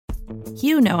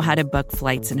You know how to book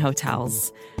flights and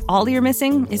hotels. All you're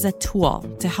missing is a tool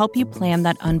to help you plan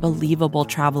that unbelievable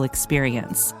travel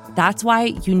experience. That's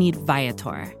why you need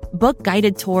Viator. Book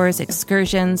guided tours,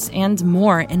 excursions, and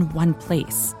more in one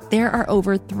place. There are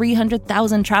over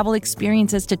 300,000 travel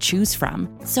experiences to choose from,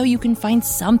 so you can find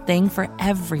something for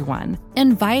everyone.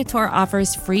 And Viator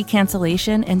offers free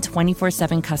cancellation and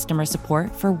 24/7 customer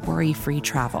support for worry-free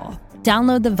travel.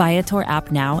 Download the Viator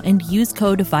app now and use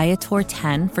code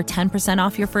Viator10 for 10%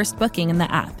 off your first booking in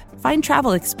the app. Find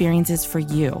travel experiences for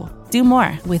you. Do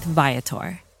more with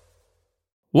Viator.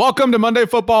 Welcome to Monday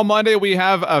Football Monday. We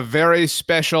have a very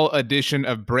special edition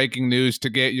of breaking news to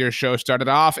get your show started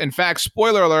off. In fact,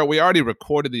 spoiler alert, we already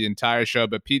recorded the entire show,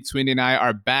 but Pete Sweeney and I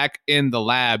are back in the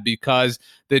lab because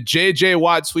the J.J.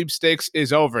 Watt sweepstakes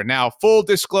is over. Now, full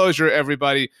disclosure,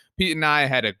 everybody, Pete and I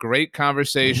had a great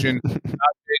conversation about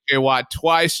J.J. Watt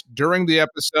twice during the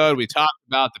episode. We talked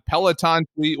about the Peloton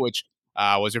tweet, which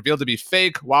was revealed to be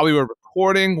fake while we were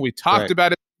recording. We talked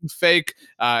about it fake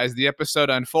as the episode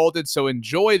unfolded. So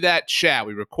enjoy that chat.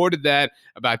 We recorded that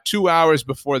about 2 hours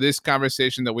before this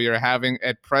conversation that we are having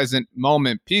at present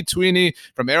moment. Pete Sweeney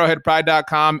from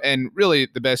arrowheadpride.com and really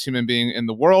the best human being in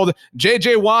the world.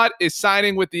 J.J. Watt is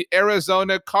signing with the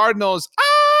Arizona Cardinals.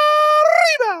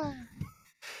 Arriba!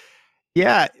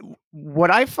 Yeah,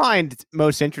 what I find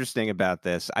most interesting about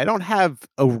this, I don't have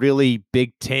a really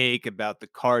big take about the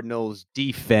Cardinals'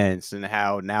 defense and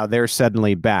how now they're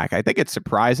suddenly back. I think it's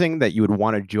surprising that you would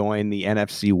want to join the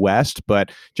NFC West,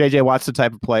 but J.J. Watt's the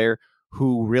type of player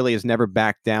who really has never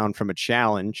backed down from a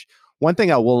challenge. One thing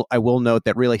I will note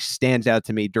that really stands out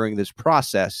to me during this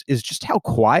process is just how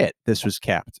quiet this was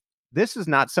kept. This is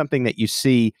not something that you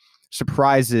see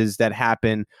surprises that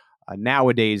happen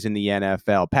nowadays in the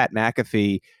NFL. Pat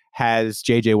McAfee has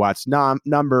J.J. Watt's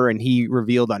number, and he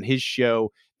revealed on his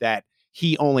show that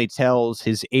he only tells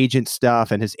his agent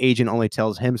stuff and his agent only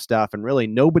tells him stuff, and really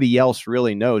nobody else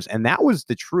really knows. And that was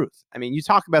the truth. I mean, you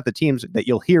talk about the teams that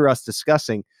you'll hear us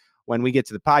discussing when we get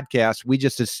to the podcast. We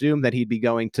just assume that he'd be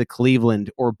going to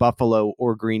Cleveland or Buffalo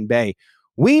or Green Bay.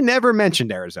 We never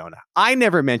mentioned Arizona. I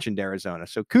never mentioned Arizona.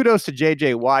 So kudos to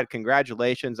J.J. Watt.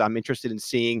 Congratulations. I'm interested in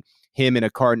seeing him in a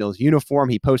Cardinals uniform.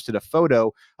 He posted a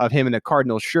photo of him in a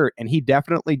Cardinals shirt, and he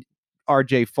definitely,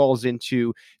 RJ, falls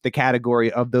into the category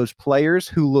of those players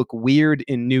who look weird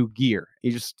in new gear.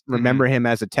 You just remember him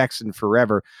as a Texan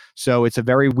forever. So it's a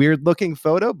very weird looking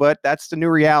photo, but that's the new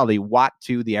reality. Watt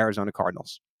to the Arizona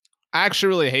Cardinals. I actually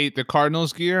really hate the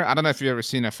Cardinals gear. I don't know if you've ever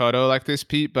seen a photo like this,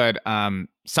 Pete, but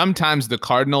sometimes the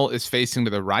Cardinal is facing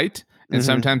to the right and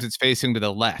sometimes it's facing to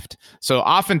the left. So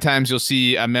oftentimes you'll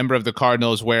see a member of the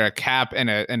Cardinals wear a cap and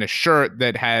a shirt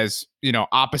that has,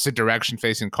 opposite direction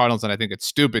facing Cardinals, and I think it's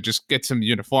stupid. Just get some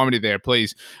uniformity there,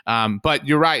 please. But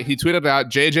you're right. He tweeted out,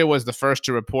 JJ was the first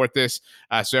to report this,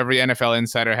 so every NFL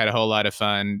insider had a whole lot of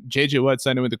fun. JJ Watt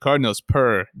signed with the Cardinals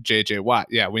per JJ Watt.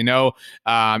 Yeah, we know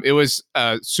it was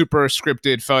a super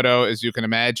scripted photo, as you can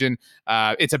imagine.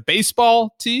 It's a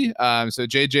baseball tee, so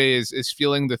JJ is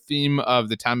feeling the theme of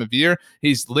the time of year.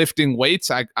 He's lifting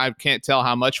weights. I can't tell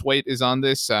how much weight is on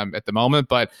this at the moment,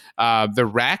 but the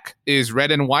rack is red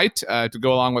and white to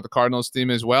go along with the Cardinals theme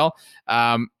as well.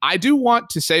 I do want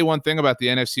to say one thing about the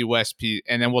NFC West, Pete,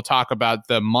 and then we'll talk about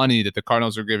the money that the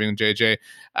Cardinals are giving JJ.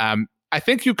 I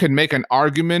think you could make an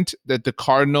argument that the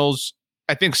Cardinals,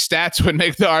 I think stats would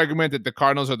make the argument that the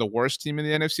Cardinals are the worst team in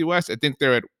the NFC West. I think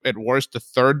they're at worst the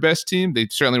third best team. They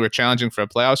certainly were challenging for a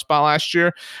playoff spot last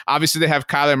year. Obviously, they have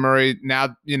Kyler Murray.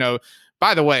 Now,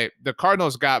 by the way, the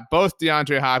Cardinals got both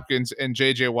DeAndre Hopkins and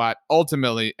J.J. Watt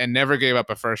ultimately and never gave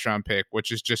up a first-round pick,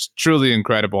 which is just truly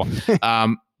incredible.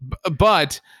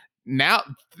 But now,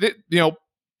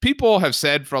 people have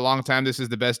said for a long time this is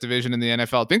the best division in the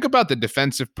NFL. Think about the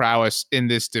defensive prowess in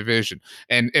this division.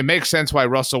 And it makes sense why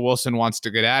Russell Wilson wants to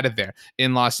get out of there.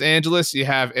 In Los Angeles, you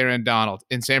have Aaron Donald.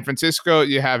 In San Francisco,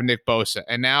 you have Nick Bosa.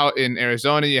 And now in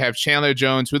Arizona, you have Chandler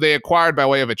Jones, who they acquired by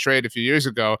way of a trade a few years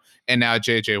ago, and now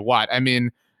J.J. Watt. I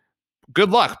mean, good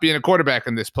luck being a quarterback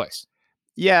in this place.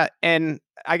 Yeah, and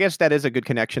I guess that is a good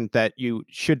connection that you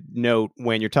should note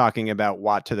when you're talking about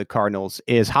Watt to the Cardinals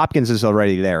is Hopkins is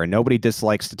already there, and nobody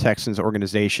dislikes the Texans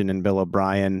organization and Bill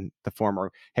O'Brien, the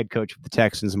former head coach of the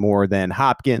Texans, more than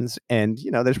Hopkins. And,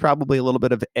 there's probably a little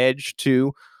bit of edge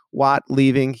to Watt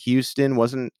leaving Houston.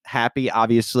 Wasn't happy,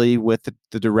 obviously, with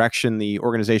the direction the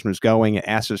organization was going and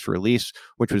asked his release,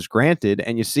 which was granted.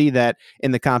 And you see that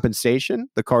in the compensation,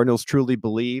 the Cardinals truly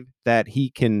believe that he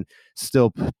can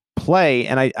still play.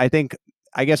 And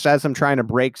I guess as I'm trying to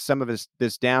break some of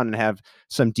this down and have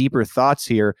some deeper thoughts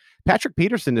here, Patrick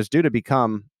Peterson is due to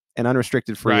become an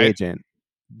unrestricted free agent.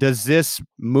 Does this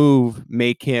move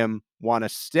make him want to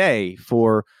stay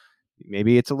for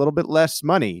maybe it's a little bit less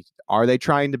money. Are they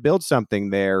trying to build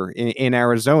something there in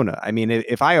Arizona? I mean,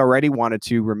 if I already wanted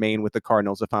to remain with the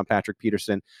Cardinals, if I'm Patrick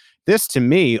Peterson, this to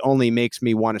me only makes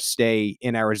me want to stay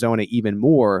in Arizona even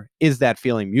more. Is that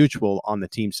feeling mutual on the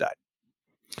team side?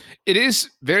 It is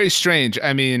very strange.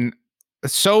 I mean,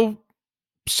 so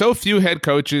few head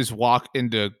coaches walk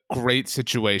into great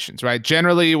situations, right?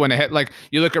 Generally, when a head, like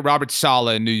you look at Robert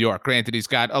Saleh in New York, granted he's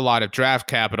got a lot of draft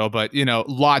capital, but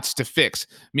lots to fix.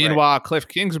 Meanwhile, right. Cliff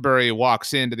Kingsbury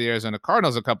walks into the Arizona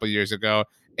Cardinals a couple of years ago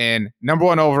and number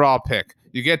 1 overall pick.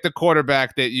 You get the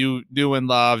quarterback that you knew and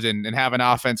loved and have an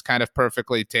offense kind of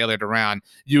perfectly tailored around.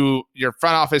 Your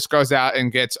front office goes out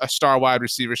and gets a star wide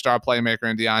receiver, star playmaker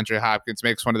in DeAndre Hopkins,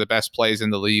 makes one of the best plays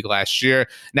in the league last year.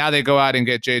 Now they go out and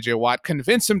get J.J. Watt,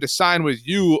 convince him to sign with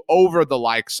you over the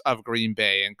likes of Green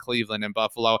Bay and Cleveland and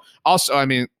Buffalo. Also, I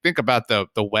mean, think about the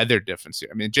weather difference here.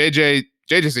 I mean,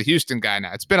 JJ's a Houston guy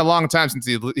now. It's been a long time since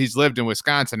he's lived in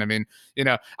Wisconsin. I mean,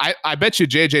 I bet you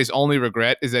JJ's only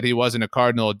regret is that he wasn't a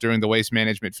Cardinal during the Waste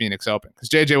Management Phoenix Open, because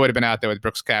JJ would have been out there with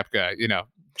Brooks Koepka,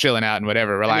 chilling out and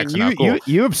whatever, relaxing. I mean,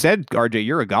 you have said, RJ,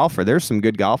 you're a golfer. There's some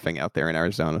good golfing out there in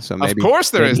Arizona. So maybe, of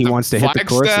course there is. He wants to hit the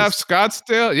courses.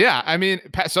 Scottsdale. Yeah. I mean,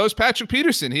 so is Patrick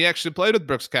Peterson. He actually played with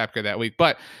Brooks Koepka that week.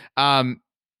 But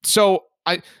so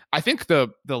I think the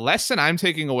lesson I'm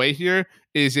taking away here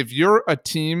is if you're a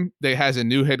team that has a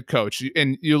new head coach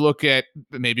and you look at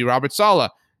maybe Robert Saleh,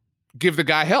 give the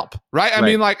guy help, right? I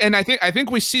mean, and I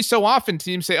think we see so often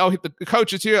teams say, oh, the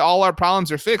coach is here, all our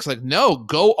problems are fixed. Like, no,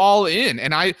 go all in.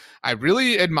 And I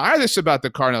really admire this about the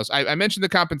Cardinals. I mentioned the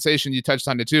compensation, you touched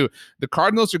on it too. The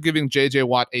Cardinals are giving J.J.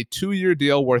 Watt a 2-year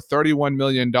deal worth $31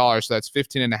 million. So that's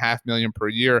 $15.5 million per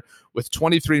year with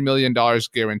 $23 million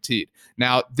guaranteed.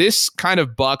 Now, this kind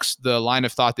of bucks the line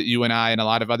of thought that you and I and a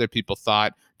lot of other people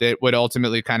thought that would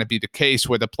ultimately kind of be the case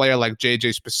with a player like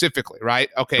JJ specifically, right?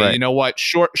 Okay, right. You know what?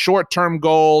 Short-term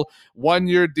goal,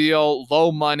 1-year deal,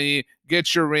 low money,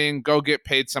 get your ring, go get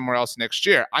paid somewhere else next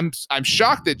year. I'm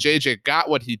shocked that JJ got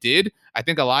what he did. I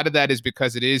think a lot of that is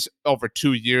because it is over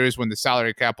 2 years when the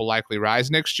salary cap will likely rise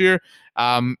next year.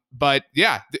 But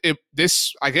yeah,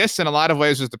 this, I guess, in a lot of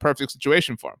ways was the perfect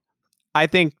situation for him. I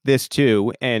think this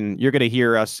too, and you're going to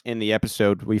hear us in the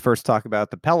episode. We first talk about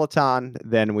the Peloton,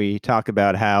 then we talk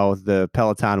about how the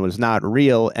Peloton was not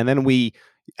real, and then we,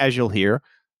 as you'll hear,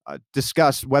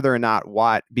 discuss whether or not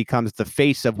Watt becomes the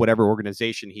face of whatever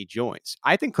organization he joins.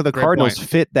 I think the Cardinals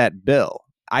fit that bill.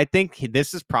 I think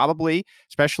this is probably,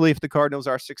 especially if the Cardinals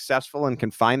are successful and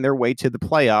can find their way to the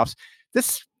playoffs,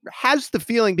 this has the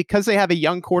feeling, because they have a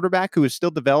young quarterback who is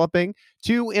still developing,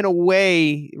 to, in a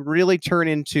way, really turn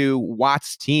into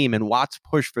Watt's team and Watt's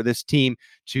push for this team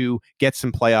to get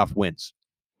some playoff wins.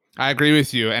 I agree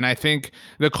with you. And I think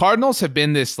the Cardinals have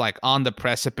been this like on the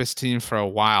precipice team for a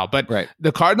while, but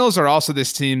the Cardinals are also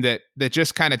this team that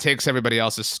just kind of takes everybody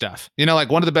else's stuff.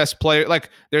 Like one of the best players, like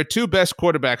their 2 best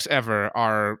quarterbacks ever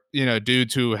are,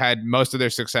 dudes who had most of their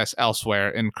success elsewhere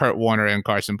in Kurt Warner and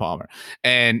Carson Palmer.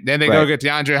 And then they go get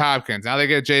DeAndre Hopkins. Now they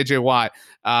get J.J. Watt.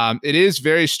 It is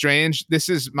very strange. This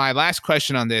is my last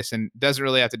question on this, and doesn't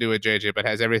really have to do with J.J., but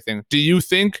has everything. Do you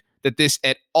think that this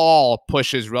at all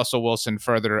pushes Russell Wilson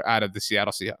further out of the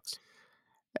Seattle Seahawks?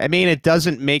 I mean, it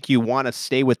doesn't make you want to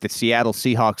stay with the Seattle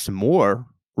Seahawks more,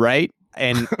 right?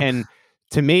 And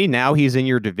to me, now he's in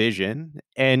your division.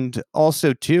 And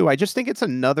also, too, I just think it's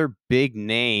another big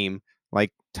name,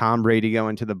 like Tom Brady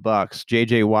going to the Bucs,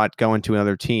 J.J. Watt going to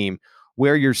another team,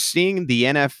 where you're seeing the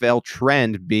NFL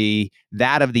trend be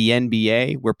that of the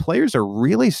NBA, where players are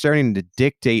really starting to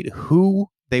dictate who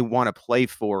they want to play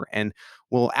for and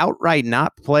will outright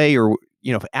not play or,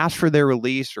 ask for their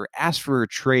release or ask for a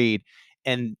trade.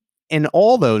 And in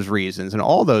all those reasons and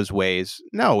all those ways,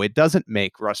 no, it doesn't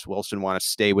make Russ Wilson want to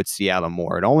stay with Seattle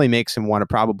more. It only makes him want to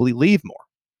probably leave more.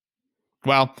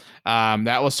 Well,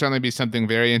 that will certainly be something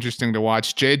very interesting to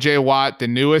watch. J.J. Watt, the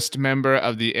newest member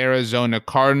of the Arizona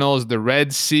Cardinals, the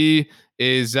Red Sea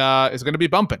is going to be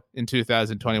bumping in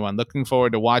 2021. Looking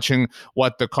forward to watching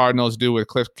what the Cardinals do with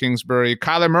Cliff Kingsbury.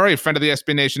 Kyler Murray, friend of the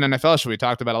SB Nation NFL show. We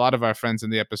talked about a lot of our friends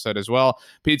in the episode as well.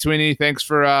 Pete Sweeney, thanks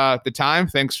for the time.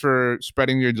 Thanks for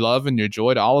spreading your love and your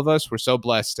joy to all of us. We're so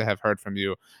blessed to have heard from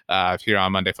you here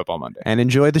on Monday Football Monday. And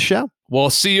enjoy the show.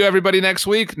 We'll see you everybody next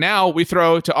week. Now we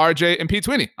throw to RJ and Pete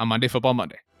Sweeney on Monday Football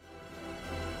Monday.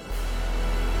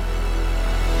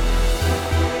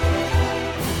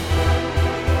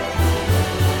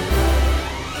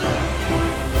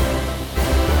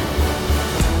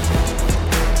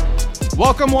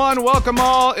 Welcome one, welcome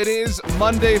all. It is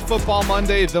Monday, Football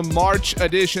Monday, the March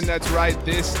edition. That's right,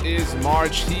 this is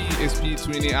March. He is Pete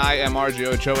Sweeney. I am RJ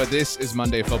Ochoa. This is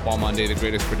Monday, Football Monday, the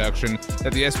greatest production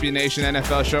that the SB Nation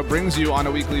NFL show brings you on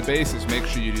a weekly basis. Make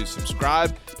sure you do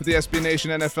subscribe to the SB Nation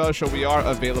NFL show. We are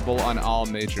available on all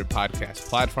major podcast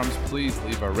platforms. Please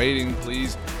leave a rating.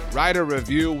 Please write a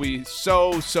review. We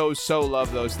so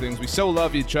love those things. We so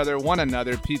love each other, one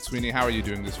another. Pete Sweeney, how are you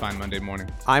doing this fine Monday morning?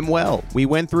 I'm well. We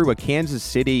went through a Kansas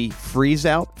City freeze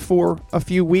out for a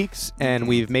few weeks, and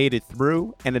we've made it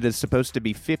through, and it is supposed to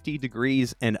be 50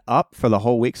 degrees and up for the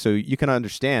whole week, so you can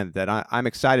understand that I'm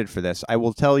excited for this. I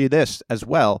will tell you this as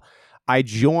well. I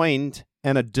joined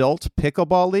an adult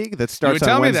pickleball league that starts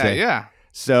on Wednesday. Me that, yeah.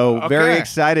 So very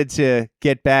excited to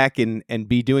get back and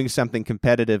be doing something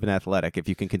competitive and athletic, if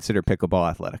you can consider pickleball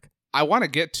athletic. I want to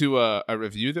get to a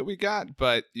review that we got,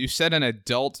 but you said an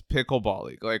adult pickleball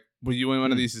league. Like, were you in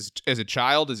one of these as a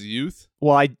child, as a youth?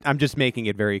 Well, I'm just making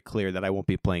it very clear that I won't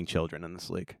be playing children in this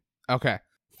league. Okay.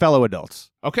 Fellow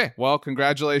adults. Okay. Well,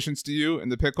 congratulations to you in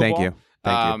the pickleball. Thank you.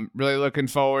 Thank you. Really looking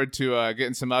forward to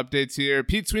getting some updates here.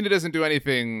 Pete Sweeney doesn't do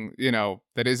anything,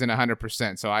 that isn't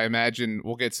 100%. So I imagine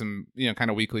we'll get some, kind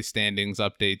of weekly standings,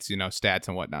 updates, stats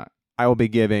and whatnot. I will be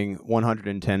giving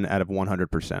 110 out of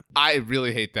 100%. I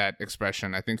really hate that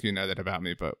expression. I think you know that about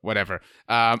me, but whatever.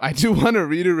 I do want to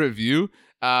read a review.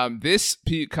 This,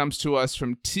 Pete, comes to us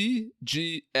from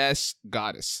TGS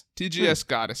Goddess. TGS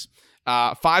Goddess.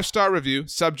 5-star review,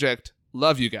 subject,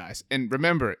 love you guys. And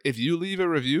remember, if you leave a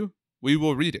review, we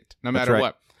will read it no matter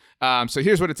what. So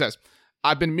here's what it says.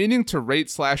 I've been meaning to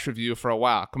rate/review for a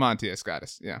while. Come on, TS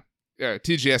Goddess. Yeah.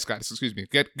 TGS Goddess, excuse me.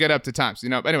 Get up to times.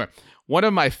 Anyway, one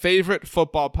of my favorite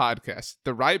football podcasts.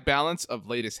 The right balance of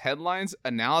latest headlines,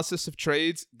 analysis of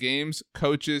trades, games,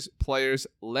 coaches, players,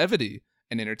 levity,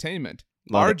 and entertainment.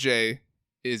 RJ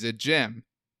is a gem.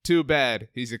 Too bad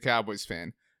he's a Cowboys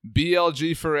fan.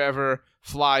 BLG forever.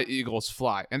 Fly, Eagles,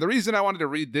 fly. And the reason I wanted to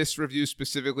read this review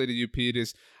specifically to you, Pete,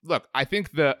 is, look, I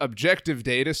think the objective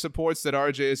data supports that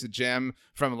RJ is a gem.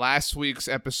 From last week's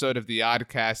episode of the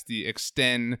Oddcast, the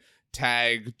extend,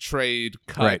 tag, trade,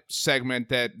 cut segment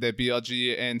that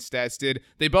BLG and Stats did,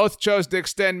 they both chose to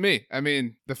extend me. I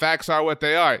mean, the facts are what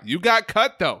they are. You got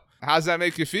cut, though. How's that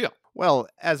make you feel? Well,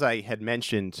 as I had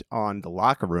mentioned on the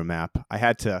Locker Room app, I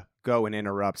had to go and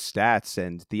interrupt Stats,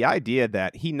 and the idea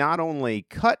that he not only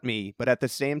cut me, but at the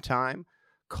same time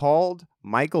called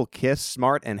Michael Kiss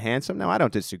smart and handsome. Now, I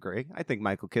don't disagree. I think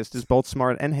Michael Kiss is both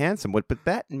smart and handsome. What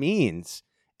that means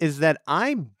is that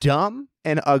I'm dumb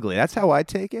and ugly. That's how I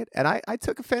take it, and I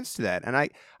took offense to that. And I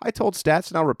told Stats,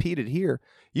 and I'll repeat it here,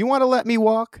 you want to let me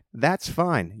walk? That's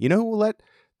fine. You know who will let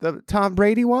the Tom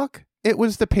Brady walk? It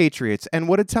was the Patriots. And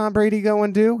what did Tom Brady go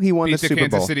and do? He won the Super Bowl.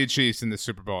 Kansas City Chiefs in the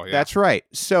Super Bowl, yeah. That's right.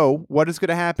 So what is going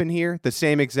to happen here? The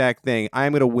same exact thing.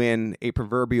 I'm going to win a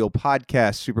proverbial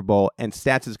podcast Super Bowl, and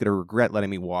Stats is going to regret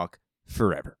letting me walk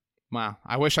forever. Wow.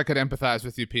 I wish I could empathize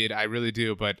with you, Pete. I really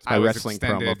do, but it's my wrestling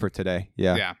promo for today.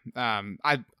 Yeah. I'm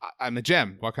a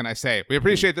gem. What can I say? We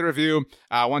appreciate the review.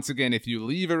 Once again, if you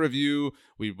leave a review,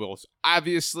 we will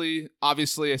obviously, I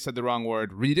said the wrong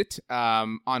word, read it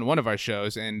on one of our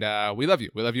shows, and we love you.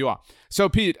 We love you all. So,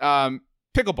 Pete,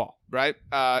 pickleball, right?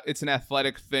 It's an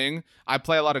athletic thing. I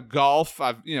play a lot of golf.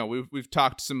 We've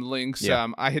talked some links. Yeah.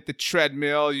 I hit the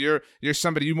treadmill. You're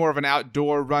more of an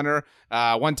outdoor runner.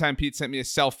 One time Pete sent me a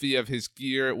selfie of his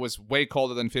gear. It was way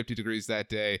colder than 50 degrees that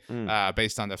day,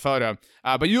 based on the photo.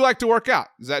 But you like to work out.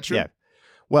 Is that true? Yeah.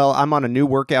 Well, I'm on a new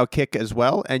workout kick as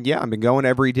well. And yeah, I've been going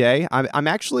every day. I'm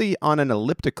actually on an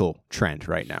elliptical trend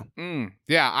right now.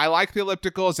 Yeah, I like the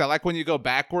ellipticals. I like when you go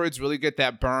backwards, really get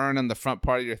that burn on the front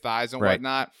part of your thighs and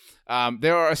whatnot.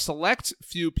 There are a select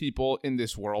few people in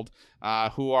this world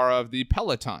who are of the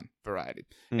Peloton variety.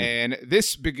 And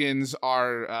this begins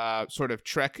our sort of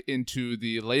trek into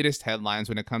the latest headlines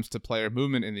when it comes to player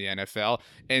movement in the NFL.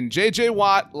 And J.J.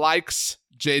 Watt likes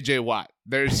J.J. Watt.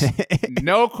 There's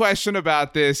no question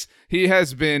about this. He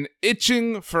has been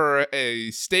itching for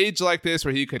a stage like this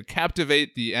where he could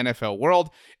captivate the NFL world.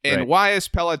 And why is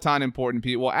Peloton important,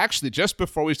 Pete? Well, actually, just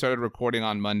before we started recording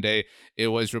on Monday, it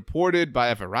was reported by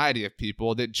a variety of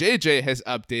people that JJ has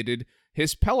updated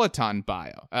his Peloton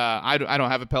bio. I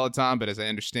don't have a Peloton, but as I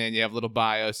understand, you have a little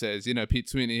bio says, Pete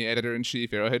Sweeney,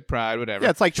 editor-in-chief, Arrowhead Pride, whatever. Yeah,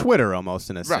 it's like Twitter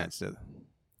almost in a sense.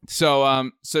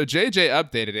 So JJ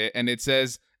updated it, and it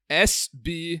says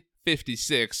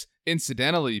SB56.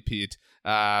 Incidentally, Pete,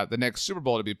 the next Super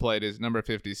Bowl to be played is number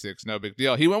 56. No big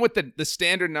deal. He went with the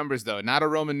standard numbers, though, not a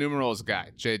Roman numerals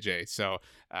guy, JJ. So,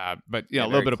 but a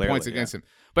little bit of points against him.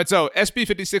 But so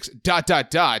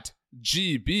SB56 ...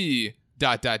 GB ...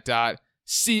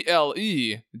 CLE ...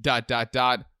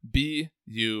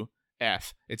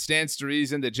 It stands to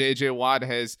reason that J.J. Watt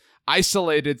has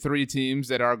isolated 3 teams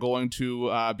that are going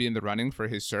to be in the running for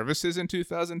his services in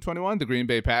 2021: the Green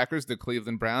Bay Packers, the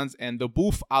Cleveland Browns, and the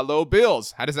Buffalo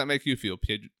Bills. How does that make you feel,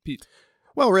 Pete?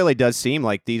 Well, it really does seem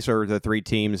like these are the 3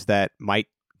 teams that might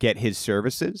get his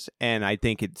services, and I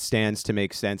think it stands to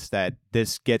make sense that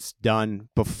this gets done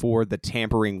before the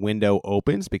tampering window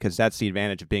opens, because that's the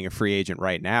advantage of being a free agent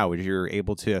right now, is you're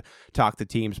able to talk to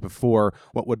teams before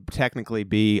what would technically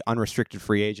be unrestricted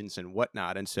free agents and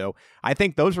whatnot. And so I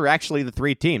think those are actually the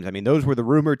 3 teams. I mean, those were the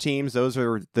rumor teams. Those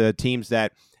are the teams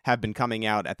that have been coming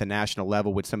out at the national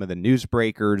level with some of the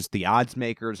newsbreakers. The odds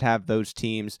makers have those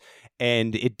teams,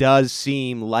 and it does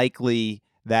seem likely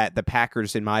that the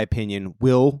Packers, in my opinion,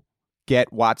 will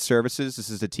get Watt's services. This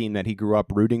is a team that he grew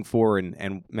up rooting for,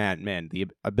 and man, the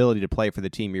ability to play for the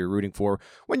team you're rooting for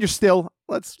when you're still,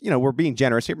 we're being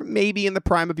generous here, but maybe in the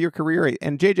prime of your career.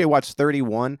 And J.J. Watt's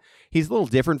 31. He's a little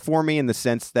different for me in the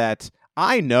sense that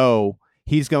I know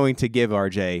he's going to give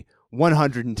RJ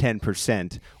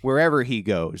 110% wherever he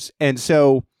goes. And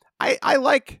so I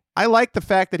like the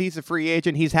fact that he's a free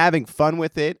agent. He's having fun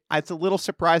with it. It's a little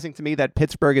surprising to me that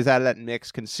Pittsburgh is out of that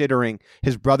mix, considering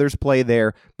his brothers play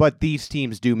there, but these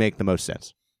teams do make the most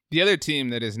sense. The other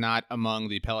team that is not among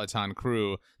the Peloton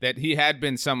crew that he had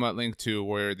been somewhat linked to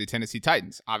were the Tennessee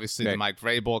Titans. Obviously, the Mike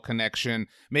Vrabel connection.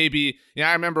 Maybe,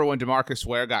 I remember when DeMarcus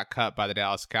Ware got cut by the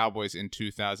Dallas Cowboys in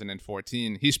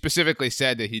 2014, he specifically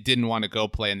said that he didn't want to go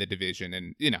play in the division,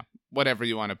 and, whatever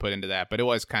you want to put into that, but it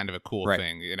was kind of a cool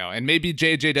thing, and maybe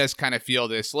JJ does kind of feel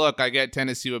this, look, I get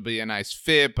Tennessee would be a nice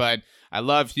fit, but I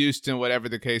love Houston, whatever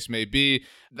the case may be.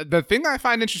 The thing I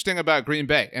find interesting about Green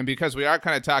Bay, and because we are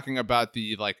kind of talking about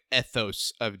the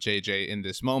ethos of JJ in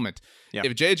this moment,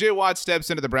 if JJ Watt steps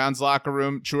into the Browns locker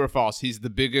room, true or false, he's the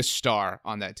biggest star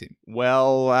on that team.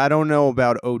 Well, I don't know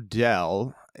about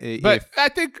Odell. But I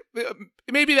think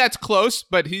maybe that's close,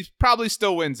 but he probably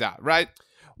still wins out, right?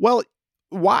 Well,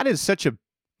 Watt is such a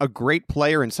great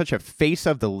player and such a face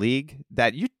of the league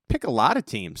that you pick a lot of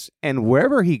teams, and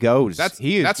wherever he goes, that's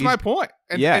my point.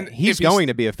 And he's going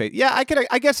to be a face. Yeah,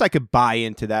 I guess I could buy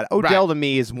into that. Odell to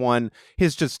me is one.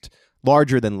 He's just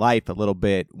larger than life a little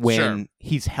bit when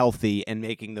he's healthy and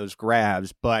making those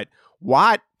grabs. But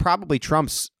Watt probably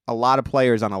trumps a lot of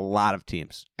players on a lot of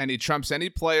teams. And he trumps any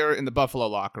player in the Buffalo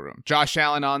locker room. Josh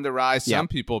Allen on the rise. Some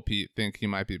people, Pete, think he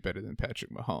might be better than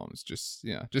Patrick Mahomes. Just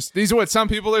these are what some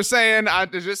people are saying. I'm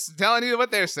just telling you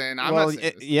what they're saying.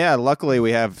 Luckily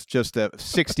we have just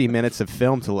 60 minutes of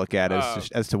film to look at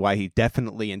as to why he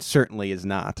definitely and certainly is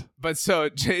not. But so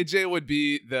JJ would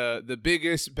be the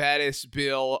biggest, baddest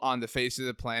Bill on the face of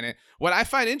the planet. What I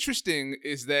find interesting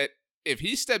is that if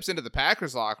he steps into the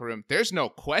Packers locker room, there's no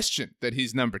question that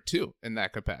he's number 2 in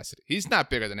that capacity. He's not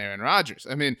bigger than Aaron Rodgers.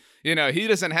 I mean, he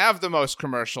doesn't have the most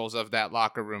commercials of that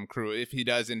locker room crew if he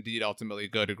does indeed ultimately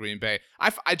go to Green Bay.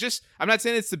 I'm not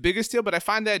saying it's the biggest deal, but I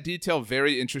find that detail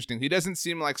very interesting. He doesn't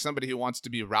seem like somebody who wants to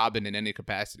be Robin in any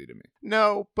capacity to me.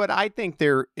 No, but I think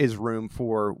there is room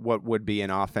for what would be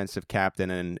an offensive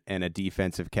captain and a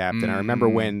defensive captain. I remember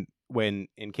when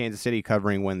in Kansas City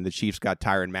covering when the Chiefs got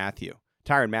Tyrann Mathieu.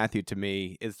 Tyrann Mathieu, to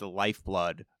me, is the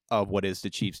lifeblood of what is the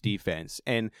Chiefs' defense.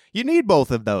 And you need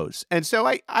both of those. And so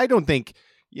I don't think,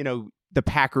 the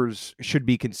Packers should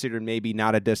be considered maybe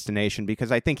not a destination,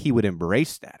 because I think he would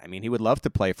embrace that. I mean, he would love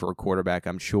to play for a quarterback,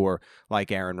 I'm sure,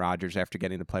 like Aaron Rodgers after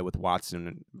getting to play with Watson,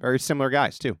 and very similar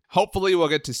guys, too. Hopefully we'll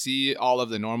get to see all of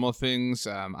the normal things.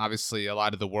 Obviously, a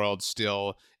lot of the world's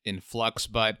still in flux,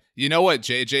 but you know what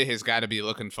JJ has got to be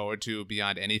looking forward to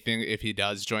beyond anything if he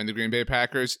does join the Green Bay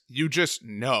Packers? You just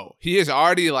know he is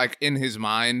already in his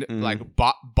mind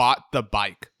bought the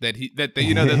bike that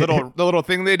the little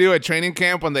thing they do at training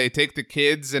camp when they take the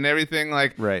kids and everything.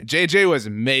 JJ was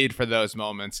made for those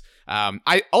moments.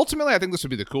 I think this would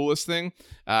be the coolest thing,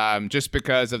 just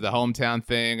because of the hometown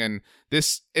thing and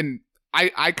this. And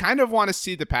I kind of want to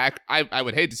see the Pack. I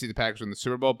would hate to see the Packers win the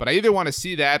Super Bowl, but I either want to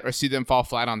see that or see them fall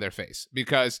flat on their face.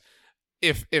 Because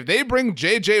if they bring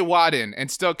J.J. Watt in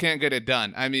and still can't get it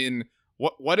done, I mean,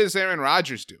 what does Aaron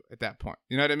Rodgers do at that point?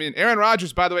 You know what I mean? Aaron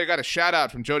Rodgers, by the way, got a shout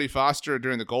out from Jodie Foster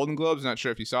during the Golden Globes. Not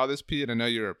sure if you saw this, Pete. I know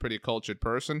you're a pretty cultured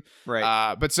person,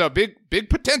 right? But so big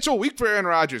potential week for Aaron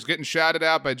Rodgers, getting shouted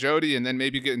out by Jodie and then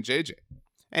maybe getting J.J.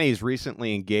 And he's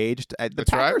recently engaged.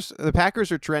 The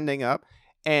Packers are trending up.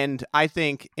 And I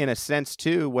think, in a sense,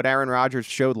 too, what Aaron Rodgers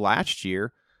showed last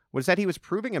year was that he was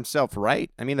proving himself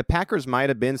right. I mean, the Packers might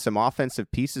have been some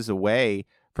offensive pieces away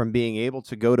from being able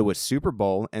to go to a Super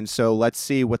Bowl. And so let's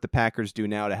see what the Packers do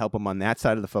now to help them on that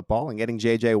side of the football. And getting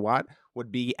J.J. Watt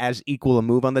would be as equal a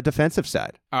move on the defensive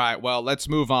side. All right, well, let's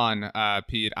move on,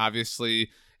 Pete. Obviously,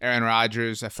 Aaron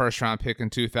Rodgers, a first-round pick in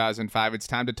 2005. It's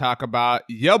time to talk about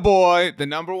your boy, the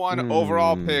number one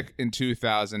overall pick in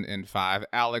 2005,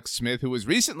 Alex Smith, who was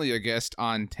recently a guest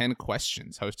on 10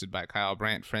 Questions, hosted by Kyle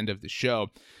Brandt, friend of the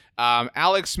show.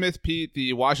 Alex Smith, Pete,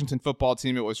 the Washington football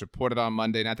team, it was reported on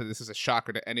Monday, not that this is a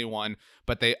shocker to anyone,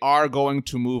 but they are going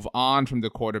to move on from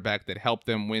the quarterback that helped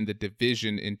them win the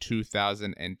division in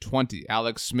 2020.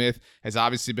 Alex Smith has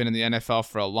obviously been in the NFL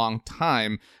for a long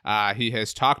time. He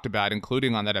has talked about,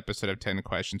 including on that episode of 10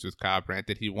 Questions with Kyle Brandt,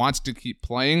 that he wants to keep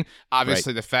playing.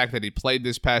 Obviously, The fact that he played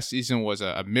this past season was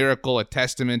a miracle, a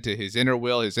testament to his inner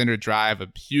will, his inner drive, a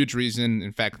huge reason,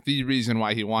 in fact, the reason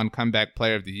why he won Comeback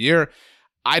Player of the Year.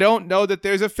 I don't know that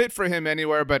there's a fit for him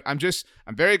anywhere, but I'm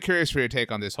very curious for your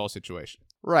take on this whole situation.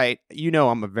 Right.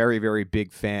 I'm a very, very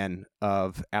big fan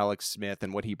of Alex Smith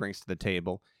and what he brings to the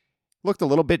table. Looked a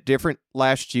little bit different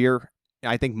last year.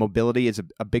 I think mobility is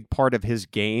a big part of his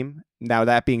game. Now,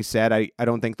 that being said, I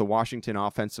don't think the Washington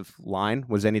offensive line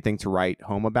was anything to write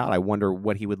home about. I wonder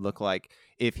what he would look like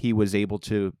if he was able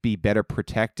to be better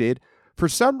protected. For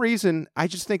some reason, I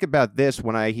just think about this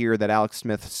when I hear that Alex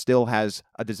Smith still has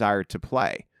a desire to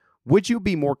play. Would you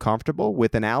be more comfortable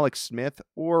with an Alex Smith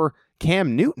or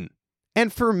Cam Newton?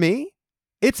 And for me,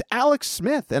 it's Alex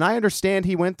Smith. And I understand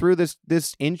he went through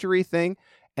this injury thing.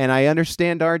 And I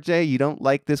understand, RJ, you don't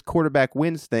like this quarterback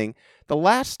wins thing. The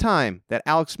last time that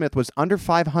Alex Smith was under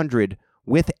 500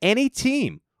 with any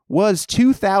team was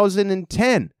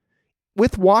 2010.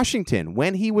 With Washington,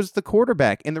 when he was the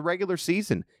quarterback in the regular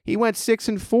season, he went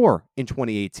 6-4 in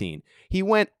 2018. He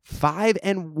went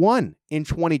 5-1 in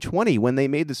 2020 when they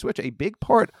made the switch. A big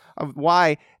part of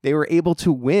why they were able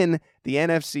to win the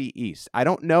NFC East. I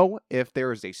don't know if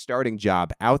there is a starting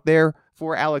job out there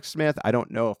for Alex Smith. I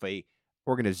don't know if a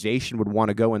organization would want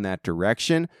to go in that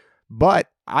direction, but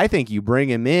I think you bring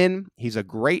him in. He's a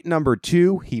great number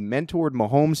 2. He mentored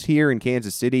Mahomes here in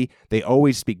Kansas City. They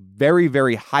always speak very,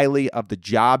 very highly of the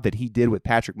job that he did with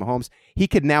Patrick Mahomes. He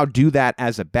could now do that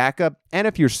as a backup. And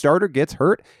if your starter gets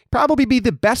hurt, probably be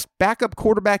the best backup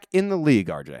quarterback in the league,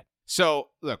 RJ. So,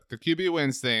 look, the QB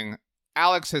wins thing.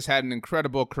 Alex has had an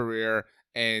incredible career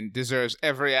and deserves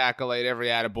every accolade, every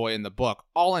attaboy in the book.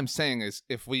 All I'm saying is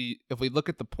if we look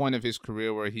at the point of his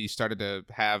career where he started to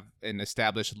have and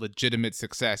establish legitimate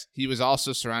success, he was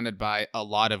also surrounded by a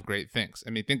lot of great things. I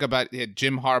mean, think about he had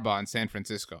Jim Harbaugh in San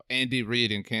Francisco, Andy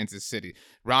Reid in Kansas City,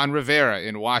 Ron Rivera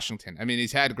in Washington. I mean,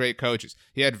 he's had great coaches.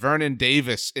 He had Vernon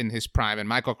Davis in his prime and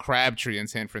Michael Crabtree in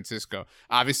San Francisco.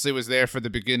 Obviously was there for the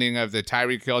beginning of the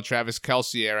Tyreek Hill, Travis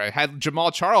Kelce era. Had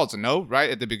Jamal Charles, right,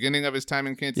 at the beginning of his time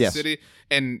in Kansas City.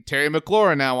 And Terry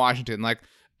McLaurin now Washington. Like,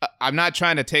 I'm not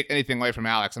trying to take anything away from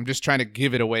Alex. I'm just trying to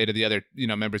give it away to the other,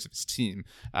 members of his team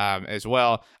as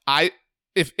well.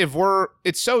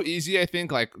 It's so easy. I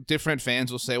think like different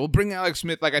fans will say, well, bring Alex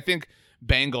Smith. Like I think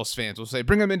Bengals fans will say,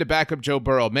 bring him in to back up Joe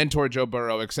Burrow, mentor Joe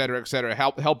Burrow, et cetera,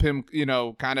 help him,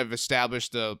 kind of establish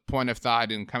the point of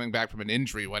thought in coming back from an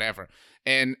injury, whatever.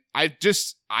 And I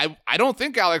don't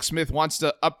think Alex Smith wants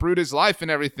to uproot his life and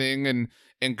everything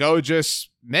and go just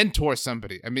mentor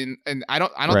somebody. I mean, and I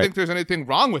don't think there's anything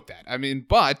wrong with that. I mean,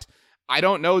 but I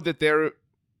don't know that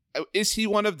is he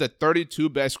one of the 32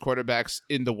 best quarterbacks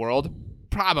in the world?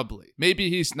 Probably. Maybe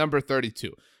he's number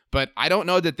 32. But I don't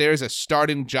know that there's a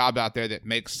starting job out there that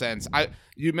makes sense.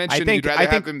 You mentioned you'd rather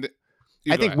have him.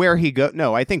 I think where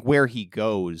he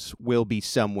goes will be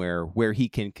somewhere where he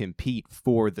can compete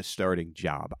for the starting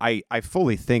job. I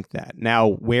fully think that. Now,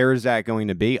 where is that going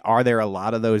to be? Are there a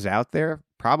lot of those out there?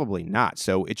 Probably not.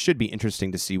 So it should be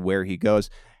interesting to see where he goes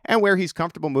and where he's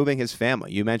comfortable moving his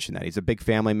family. You mentioned that. He's a big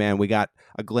family man. We got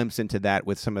a glimpse into that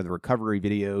with some of the recovery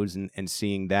videos and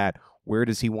seeing that. Where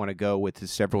does he want to go with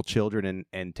his several children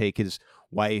and take his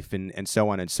wife and so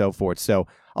on and so forth. So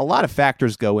a lot of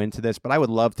factors go into this, but I would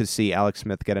love to see Alex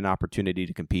Smith get an opportunity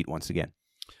to compete once again.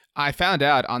 I found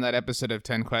out on that episode of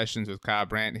 10 Questions with Kyle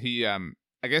Brandt, he,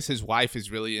 I guess his wife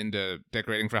is really into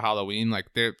decorating for Halloween. Like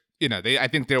I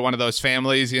think they're one of those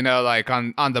families, like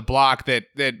on the block that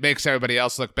makes everybody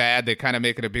else look bad. They kind of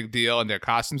make it a big deal in their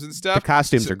costumes and stuff. The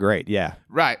costumes are great. Yeah.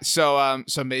 Right. So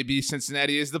maybe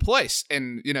Cincinnati is the place,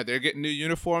 and they're getting new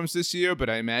uniforms this year, but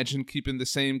I imagine keeping the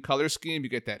same color scheme. You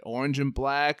get that orange and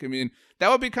black. I mean, that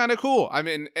would be kind of cool. I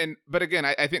mean, but again,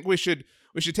 I think we should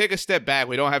take a step back.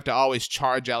 We don't have to always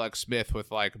charge Alex Smith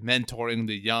with like mentoring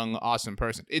the young, awesome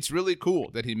person. It's really cool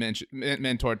that he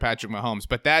mentored Patrick Mahomes,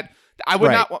 but that I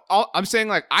would not. I'm saying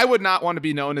like I would not want to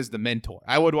be known as the mentor.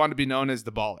 I would want to be known as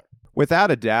the baller. Without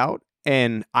a doubt.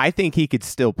 And I think he could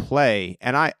still play.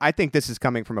 And I think this is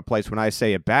coming from a place when I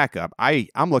say a backup,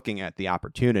 I'm looking at the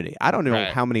opportunity. I don't know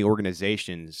how many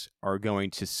organizations are going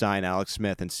to sign Alex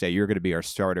Smith and say, you're going to be our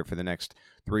starter for the next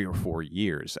 3 or 4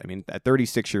 years. I mean, at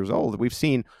 36 years old, we've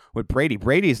seen with Brady.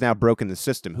 Brady has now broken the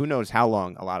system. Who knows how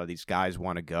long a lot of these guys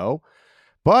want to go.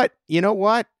 But you know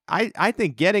what? I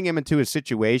think getting him into a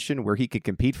situation where he could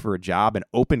compete for a job and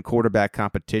open quarterback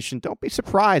competition, don't be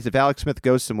surprised if Alex Smith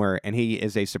goes somewhere and he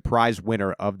is a surprise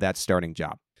winner of that starting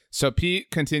job. So Pete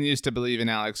continues to believe in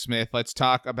Alex Smith. Let's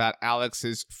talk about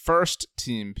Alex's first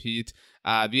team, Pete.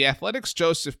 The Athletic's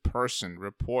Joseph Person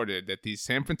reported that the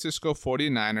San Francisco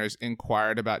 49ers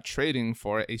inquired about trading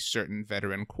for a certain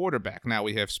veteran quarterback. Now,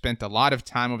 we have spent a lot of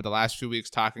time over the last few weeks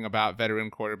talking about veteran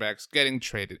quarterbacks getting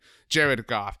traded. Jared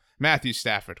Goff, Matthew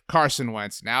Stafford, Carson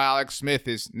Wentz. Now Alex Smith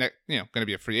is going to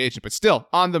be a free agent, but still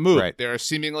on the move. Right. There are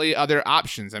seemingly other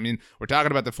options. I mean, we're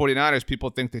talking about the 49ers. People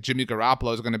think that Jimmy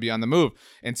Garoppolo is going to be on the move.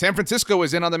 And San Francisco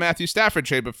was in on the Matthew Stafford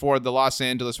trade before the Los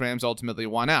Angeles Rams ultimately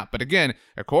won out. But again,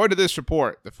 according to this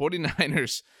report, the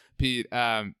 49ers, Pete,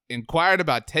 inquired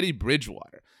about Teddy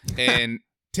Bridgewater. And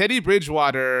Teddy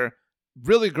Bridgewater,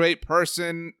 really great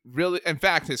person, really, in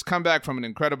fact, has come back from an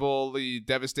incredibly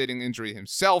devastating injury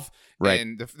himself. Right.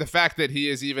 And the fact that he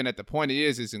is even at the point he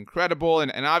is incredible,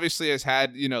 and obviously has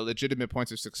had, legitimate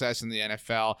points of success in the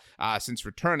NFL since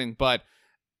returning. But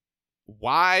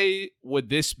why would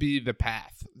this be the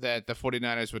path that the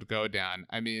 49ers would go down?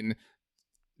 I mean,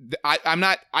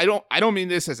 I don't mean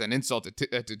this as an insult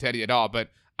to Teddy at all, but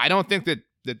I don't think that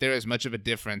there is much of a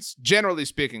difference, generally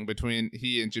speaking, between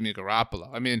he and Jimmy Garoppolo.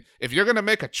 I mean, if you're going to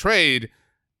make a trade,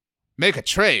 and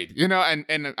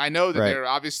I know that they're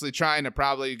obviously trying to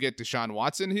probably get Deshaun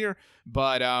Watson here,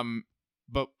 but I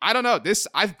don't know. This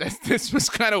was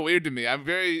kind of weird to me. I'm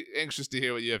very anxious to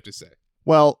hear what you have to say.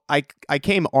 Well, I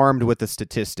came armed with a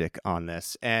statistic on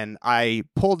this, and I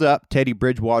pulled up Teddy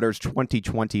Bridgewater's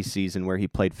 2020 season where he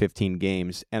played 15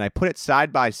 games, and I put it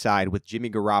side by side with Jimmy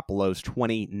Garoppolo's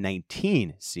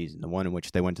 2019 season, the one in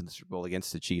which they went to the Super Bowl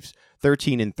against the Chiefs,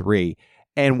 13-3.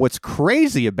 And what's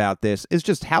crazy about this is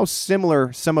just how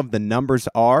similar some of the numbers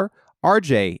are.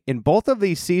 RJ, in both of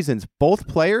these seasons, both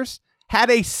players had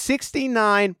a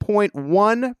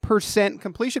 69.1%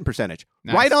 completion percentage.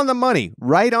 Nice. Right on the money.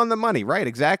 Right,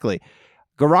 exactly.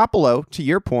 Garoppolo, to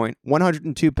your point,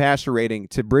 102 passer rating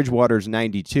to Bridgewater's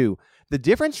 92. The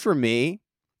difference for me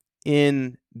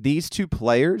in these two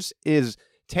players is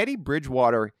Teddy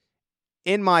Bridgewater,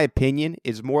 in my opinion,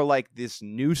 is more like this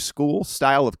new school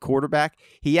style of quarterback.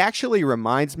 He actually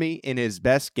reminds me in his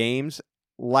best games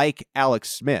like Alex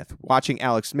Smith, watching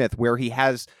Alex Smith, where he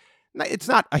has... It's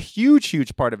not a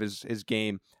huge part of his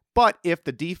game, but if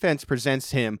the defense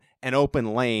presents him an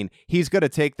open lane, he's going to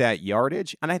take that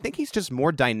yardage. And I think he's just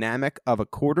more dynamic of a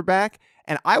quarterback.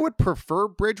 And I would prefer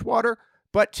Bridgewater,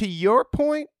 but to your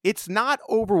point, it's not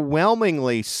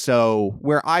overwhelmingly so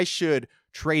where I should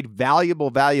trade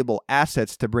valuable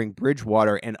assets to bring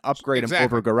Bridgewater and upgrade him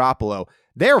over Garoppolo.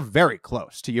 They're very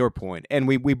close, to your point. And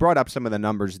we brought up some of the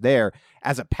numbers there.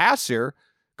 As a passer,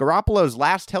 Garoppolo's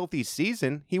last healthy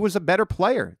season, he was a better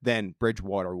player than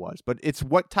Bridgewater was. But it's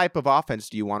what type of offense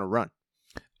do you want to run?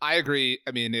 I agree.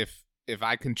 I mean, if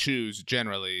I can choose,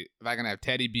 generally, if I can have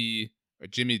Teddy B or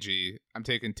Jimmy G, I'm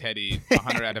taking Teddy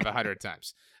 100 out of 100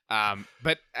 times.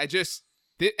 But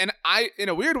in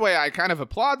a weird way, I kind of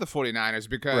applaud the 49ers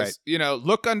because,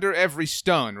 look under every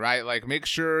stone, right? Like, make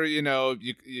sure,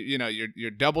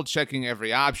 you're double checking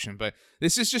every option. But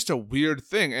this is just a weird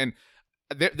thing. And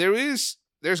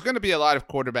there's going to be a lot of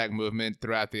quarterback movement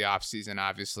throughout the offseason,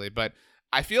 obviously, but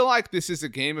I feel like this is a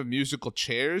game of musical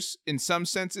chairs in some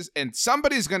senses, and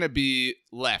somebody's going to be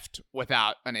left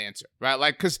without an answer, right?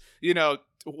 Like, because,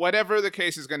 whatever the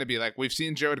case is going to be, like, we've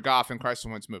seen Jared Goff and Carson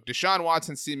Wentz move. Deshaun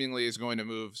Watson seemingly is going to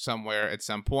move somewhere at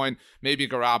some point, maybe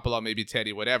Garoppolo, maybe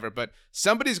Teddy, whatever, but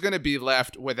somebody's going to be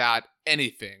left without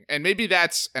anything. And maybe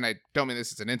that's, and I don't mean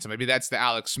this as an insult, maybe that's the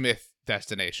Alex Smith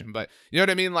destination, but you know what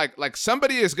I mean? Like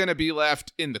somebody is going to be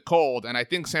left in the cold, and I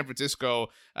think San Francisco,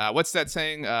 what's that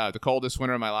saying? The coldest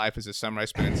winter of my life is the summer I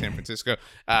spent in San Francisco.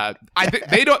 I think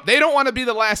they don't want to be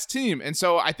the last team, and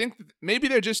so I think maybe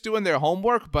they're just doing their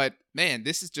homework, but man,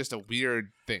 this is just a weird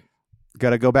thing. Got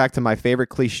to go back to my favorite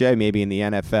cliche maybe in the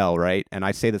NFL, right? And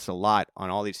I say this a lot on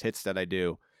all these hits that I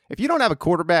do. If you don't have a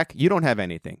quarterback, you don't have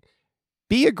anything.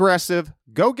 Be aggressive.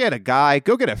 Go get a guy.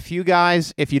 Go get a few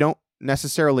guys if you don't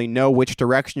necessarily know which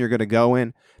direction you're going to go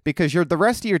in, because the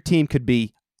rest of your team could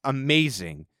be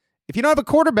amazing. If you don't have a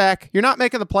quarterback, you're not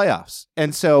making the playoffs.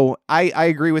 And so I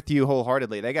agree with you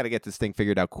wholeheartedly. They got to get this thing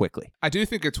figured out quickly. I do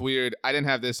think it's weird. I didn't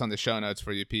have this on the show notes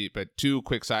for you, Pete, but two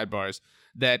quick sidebars.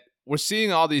 That we're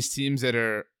seeing all these teams that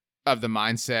are of the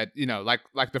mindset,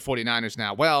 like the 49ers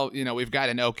now. Well, we've got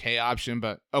an okay option,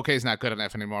 but okay is not good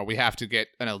enough anymore. We have to get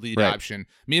an elite option.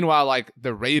 Meanwhile, like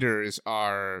the Raiders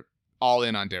are all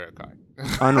in on Derek Carr.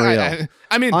 Unreal.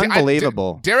 I mean,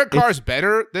 unbelievable. Derek Carr's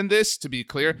better than this, to be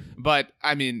clear, but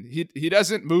I mean, he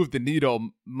doesn't move the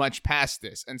needle much past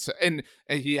this, and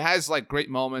he has like great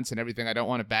moments and everything. I don't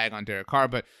want to bag on Derek Carr,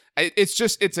 but it's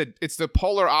the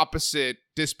polar opposite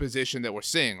disposition that we're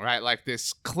seeing, right? Like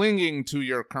this clinging to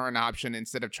your current option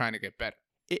instead of trying to get better.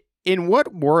 In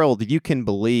what world you can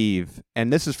believe,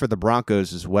 and this is for the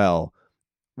Broncos as well,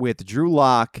 with Drew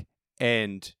Lock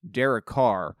and Derek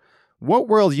Carr, what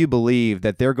world you believe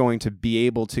that they're going to be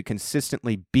able to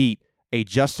consistently beat a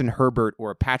Justin Herbert or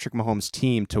a Patrick Mahomes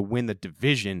team to win the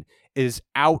division is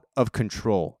out of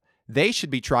control. They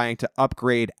should be trying to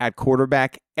upgrade at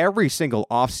quarterback every single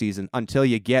offseason until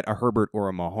you get a Herbert or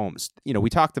a Mahomes. We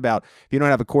talked about if you don't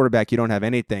have a quarterback, you don't have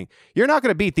anything. You're not going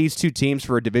to beat these two teams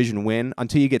for a division win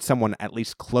until you get someone at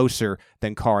least closer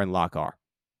than Carr and Lock are.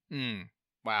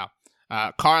 Wow.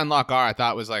 Carr and Lock are, I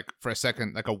thought was like for a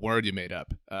second like a word you made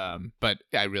up, but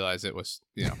I realized it was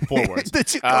 4 words.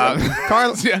 Carr,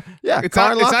 it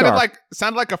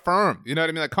sounded like a firm. You know what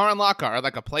I mean? Like Carr and Lock are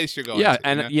like a place you're going. Yeah, to,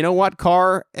 and you know what?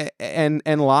 Carr and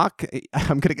Lock,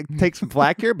 I'm gonna take some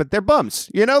flack here, but they're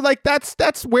bums. Like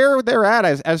that's where they're at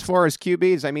as far as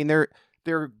QBs. I mean, they're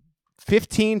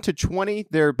 15 to 20.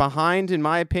 They're behind, in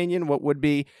my opinion, what would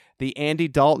be the Andy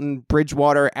Dalton,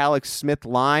 Bridgewater, Alex Smith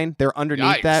line. They're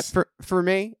underneath that for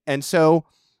me. And so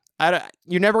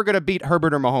you're never going to beat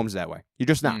Herbert or Mahomes that way. You're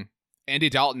just not. Andy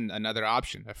Dalton, another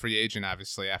option, a free agent,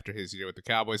 obviously, after his year with the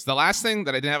Cowboys. The last thing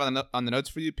that I didn't have on the notes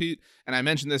for you, Pete, and I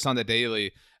mentioned this on the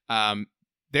Daily,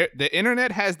 the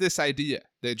internet has this idea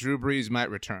that Drew Brees might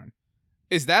return.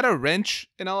 Is that a wrench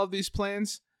in all of these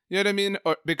plans? You know what I mean?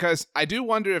 Because I do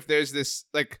wonder if there's this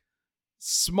like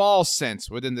small sense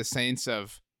within the Saints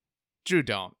of Drew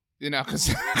don't,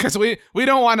 because we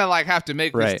don't want to like have to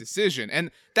make this decision.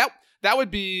 And that would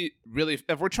be really,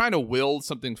 if we're trying to will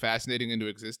something fascinating into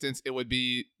existence, it would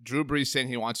be Drew Brees saying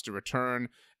he wants to return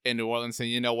in New Orleans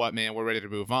saying, you know what, man, we're ready to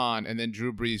move on. And then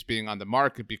Drew Brees being on the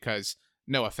market because,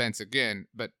 no offense again,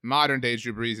 but modern day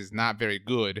Drew Brees is not very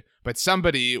good, but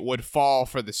somebody would fall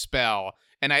for the spell.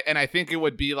 And I think it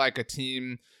would be like a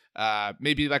team,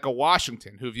 maybe like a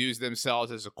Washington, who views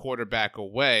themselves as a quarterback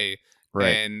away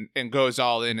and goes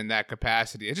all in that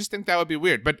capacity. I just think that would be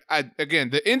weird. But again,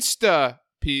 the Insta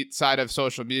Pete side of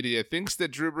social media thinks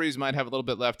that Drew Brees might have a little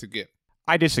bit left to give.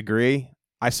 I disagree.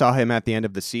 I saw him at the end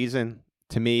of the season.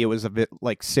 To me, it was a bit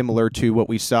like similar to what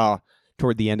we saw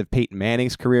toward the end of Peyton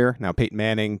Manning's career. Now, Peyton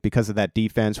Manning, because of that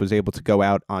defense, was able to go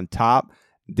out on top.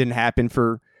 Didn't happen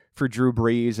for Drew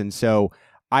Brees, and so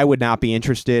I would not be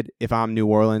interested if I'm New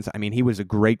Orleans. I mean, he was a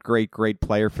great, great, great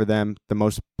player for them, the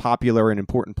most popular and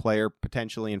important player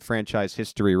potentially in franchise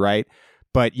history, right?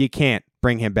 But you can't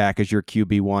bring him back as your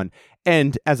QB1.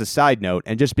 And as a side note,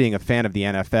 and just being a fan of the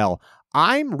NFL,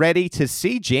 I'm ready to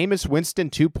see Jameis Winston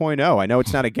 2.0. I know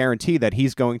it's not a guarantee that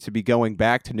he's going to be going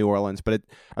back to New Orleans, but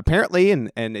apparently,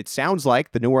 and it sounds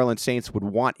like the New Orleans Saints would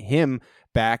want him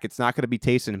back. It's not going to be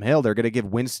Taysom Hill. They're going to give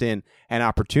Winston an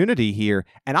opportunity here,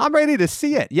 and I'm ready to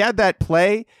see it. You had that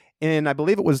play in, I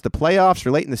believe it was the playoffs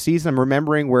or late in the season, I'm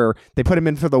remembering, where they put him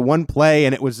in for the one play,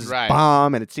 and it was this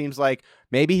bomb, and it seems like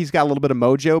maybe he's got a little bit of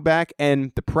mojo back,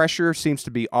 and the pressure seems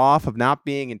to be off of not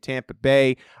being in Tampa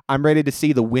Bay. I'm ready to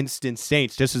see the Winston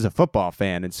Saints just as a football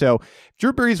fan. And so if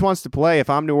Drew Brees wants to play, if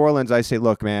I'm New Orleans, I say,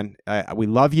 look, man, we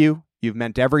love you. You've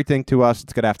meant everything to us.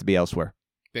 It's going to have to be elsewhere.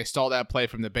 They stole that play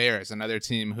from the Bears, another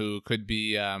team who could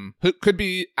be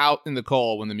out in the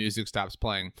cold when the music stops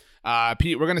playing.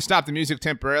 Pete, we're going to stop the music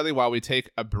temporarily while we take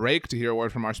a break to hear a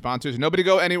word from our sponsors. Nobody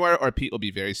go anywhere or Pete will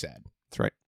be very sad. That's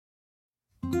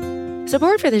right.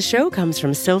 Support for this show comes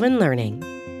from Sylvan Learning.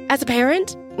 As a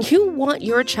parent, you want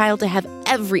your child to have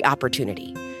every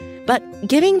opportunity, but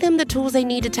giving them the tools they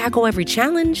need to tackle every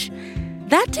challenge,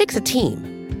 that takes a team.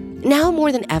 Now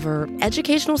more than ever,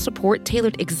 educational support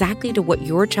tailored exactly to what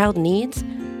your child needs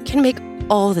can make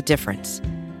all the difference.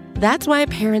 That's why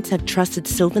parents have trusted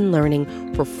Sylvan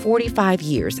Learning for 45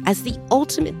 years as the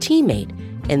ultimate teammate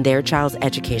in their child's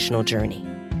educational journey,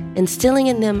 instilling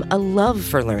in them a love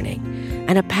for learning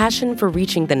and a passion for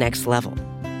reaching the next level.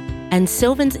 And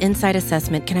Sylvan's Insight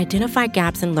Assessment can identify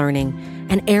gaps in learning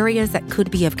and areas that could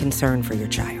be of concern for your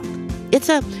child. It's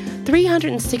a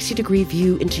 360-degree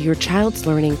view into your child's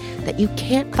learning that you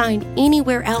can't find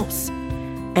anywhere else,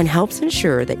 and helps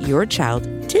ensure that your child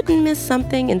didn't miss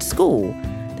something in school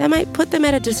that might put them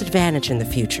at a disadvantage in the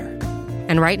future.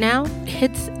 And right now,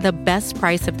 it's the best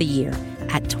price of the year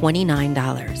at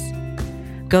 $29.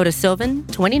 Go to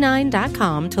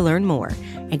sylvan29.com to learn more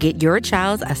and get your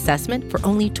child's assessment for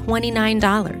only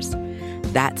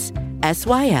 $29. That's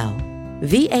SYLVAN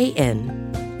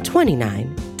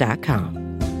 29.com.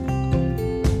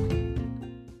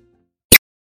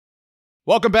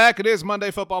 Welcome back. It is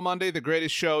Monday Football Monday, the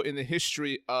greatest show in the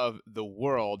history of the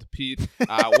world. Pete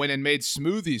went and made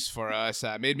smoothies for us.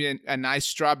 Made me a nice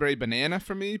strawberry banana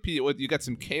for me. Pete, you got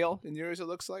some kale in yours, it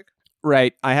looks like?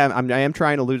 Right. I am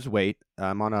trying to lose weight.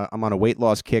 I'm on a weight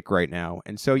loss kick right now.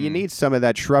 And so you need some of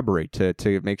that shrubbery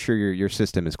to make sure your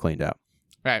system is cleaned up.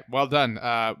 Right. Well done.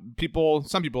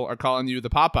 Some people are calling you the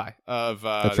Popeye of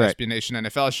the SB Nation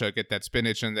NFL show. Get that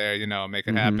spinach in there, make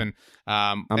it happen.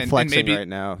 I'm flexing right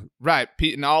now. Right.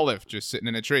 Pete and Olive just sitting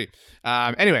in a tree.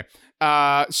 Anyway,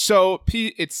 so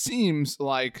Pete, it seems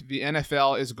like the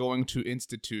NFL is going to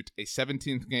institute a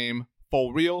 17th game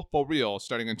for real,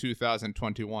 starting in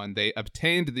 2021. They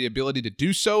obtained the ability to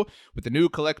do so with the new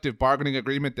collective bargaining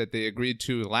agreement that they agreed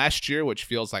to last year, which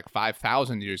feels like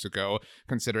 5,000 years ago,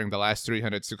 considering the last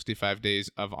 365 days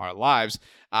of our lives.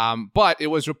 But it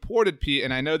was reported, Pete,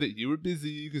 and I know that you were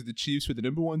busy because the Chiefs were the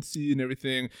number 1 seed and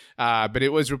everything, but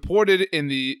it was reported in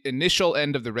the initial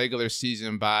end of the regular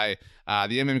season by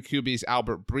the MMQB's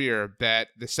Albert Breer that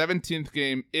the 17th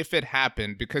game, if it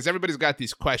happened, because everybody's got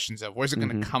these questions of where's it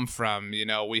going to come from?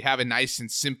 We have a nice and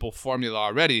simple formula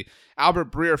already.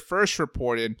 Albert Breer first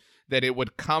reported that it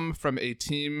would come from a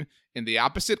team in the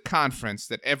opposite conference,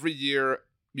 that every year,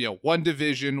 one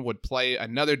division would play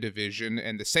another division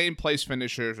and the same place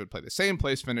finishers would play the same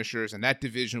place finishers, and that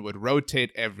division would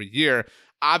rotate every year.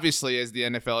 Obviously, as the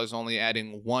NFL is only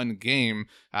adding 1 game,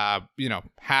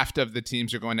 half of the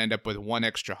teams are going to end up with 1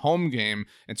 extra home game.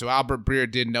 And so Albert Breer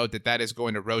did note that is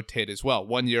going to rotate as well.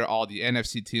 1 year, all the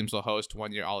NFC teams will host.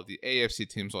 1 year, all of the AFC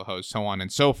teams will host, so on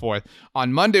and so forth.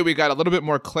 On Monday, we got a little bit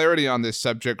more clarity on this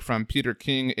subject from Peter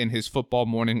King in his Football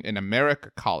Morning in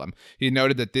America column. He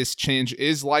noted that this change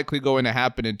is likely going to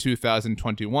happen in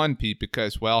 2021, Pete,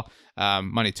 because,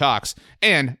 money talks.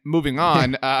 And moving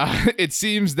on, it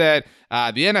seems that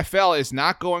the NFL is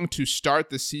not going to start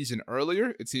the season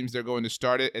earlier. It seems they're going to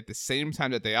start it at the same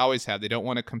time that they always have. They don't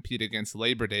want to compete against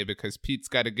Labor Day because Pete's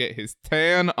got to get his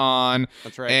tan on.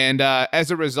 That's right. And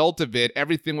as a result of it,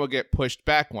 everything will get pushed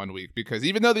back 1 week because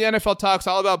even though the NFL talks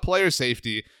all about player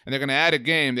safety and they're going to add a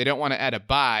game, they don't want to add a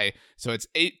bye. So it's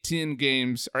 18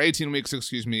 weeks,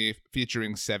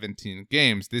 featuring 17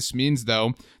 games. This means,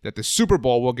 though, that the Super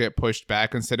Bowl will get pushed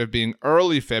back. Instead of being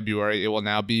early February, it will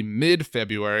now be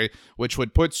mid-February, which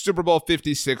would put Super Bowl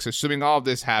 56, assuming all of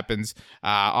this happens,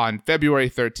 on February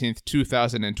 13th,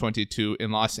 2022 in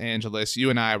Los Angeles.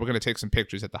 You and I, we're going to take some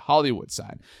pictures at the Hollywood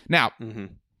side. Now,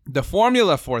 the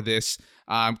formula for this,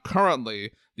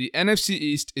 currently, the NFC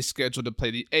East is scheduled to play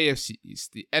the AFC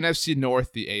East, the NFC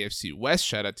North, the AFC West,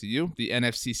 shout out to you, the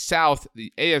NFC South,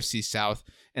 the AFC South,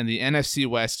 and the NFC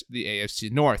West, the AFC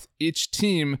North. Each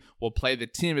team will play the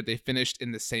team that they finished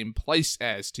in the same place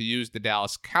as, to use the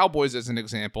Dallas Cowboys as an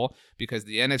example, because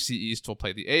the NFC East will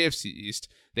play the AFC East.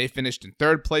 They finished in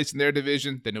 3rd place in their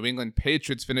division. The New England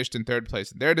Patriots finished in 3rd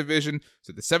place in their division.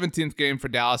 So the 17th game for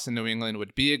Dallas and New England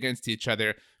would be against each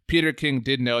other. Peter King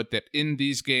did note that in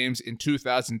these games in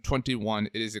 2021,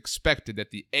 it is expected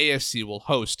that the AFC will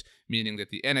host, meaning that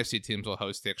the NFC teams will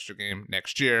host the extra game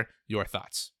next year. Your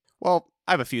thoughts? Well,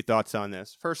 I have a few thoughts on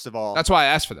this. First of all, that's why I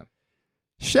asked for them.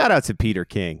 Shout out to Peter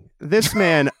King. This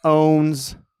man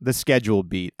owns the schedule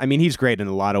beat. I mean, he's great in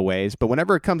a lot of ways, but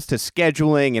whenever it comes to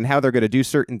scheduling and how they're going to do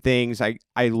certain things, I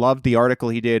loved the article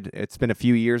he did. It's been a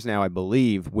few years now, I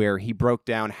believe, where he broke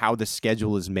down how the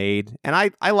schedule is made. And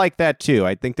I like that too.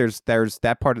 I think there's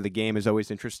that part of the game is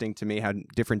always interesting to me, how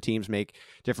different teams make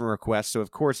different requests. So of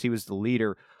course he was the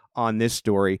leader on this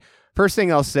story. First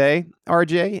thing I'll say,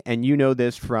 RJ, and you know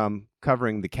this from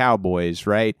covering the Cowboys,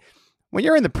 right? When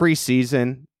you're in the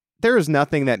preseason, there is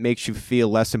nothing that makes you feel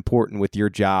less important with your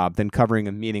job than covering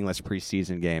a meaningless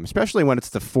preseason game, especially when it's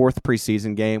the 4th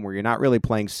preseason game where you're not really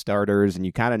playing starters and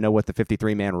you kind of know what the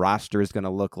 53-man roster is going to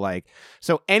look like.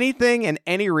 So anything and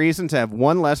any reason to have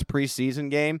one less preseason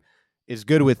game is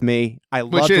good with me. I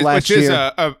loved last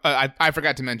year. I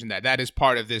forgot to mention that. That is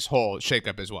part of this whole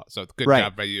shakeup as well. So good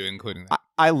job by you including that.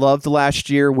 I loved last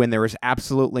year when there was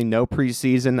absolutely no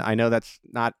preseason. I know that's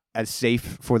not as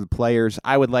safe for the players.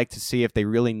 I would like to see if they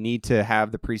really need to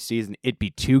have the preseason, it be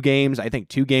 2 games. I think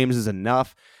 2 games is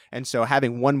enough. And so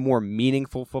having one more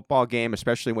meaningful football game,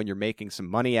 especially when you're making some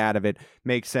money out of it,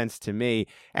 makes sense to me.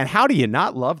 And how do you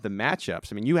not love the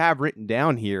matchups? I mean, you have written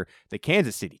down here the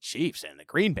Kansas City Chiefs and the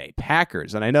Green Bay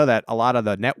Packers. And I know that a lot of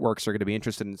the networks are going to be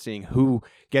interested in seeing who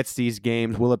gets these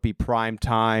games. Will it be prime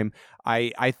time?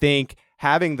 I think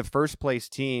having the first place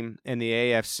team in the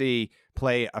AFC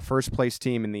play a first place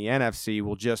team in the NFC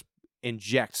will just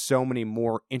inject so many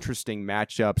more interesting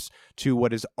matchups to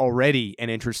what is already an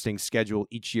interesting schedule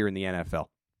each year in the NFL.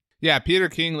 Yeah, Peter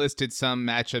King listed some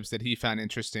matchups that he found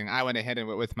interesting. I went ahead and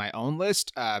went with my own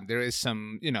list. There is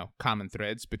some, common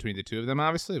threads between the two of them,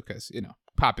 obviously, because,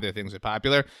 popular things are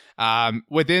popular.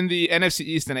 Within the NFC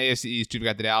East and AFC East, you've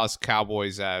got the Dallas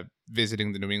Cowboys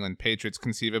visiting the New England Patriots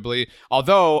conceivably.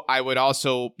 Although I would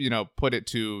also, put it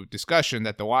to discussion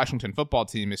that the Washington football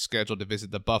team is scheduled to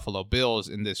visit the Buffalo Bills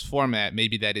in this format.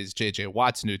 Maybe that is J.J.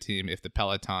 Watt's new team if the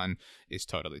Peloton is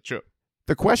totally true.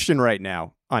 The question right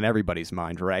now on everybody's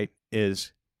mind, right,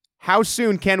 is how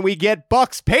soon can we get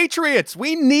Bucks Patriots?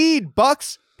 We need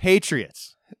Bucks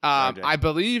Patriots. I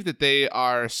believe that they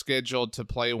are scheduled to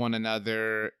play one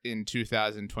another in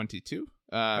 2022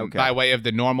 by way of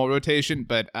the normal rotation.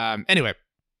 But anyway,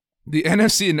 the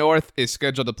NFC North is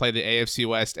scheduled to play the AFC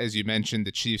West. As you mentioned,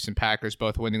 the Chiefs and Packers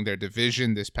both winning their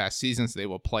division this past season, so they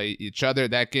will play each other.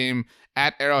 That game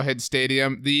at Arrowhead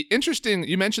Stadium. The interesting,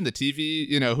 you mentioned the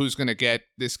TV, who's going to get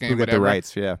this game. Who get the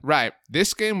rights, yeah. Right.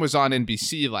 This game was on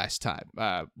NBC last time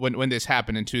when this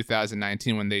happened in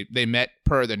 2019 when they met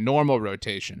per the normal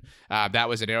rotation. That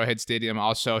was at Arrowhead Stadium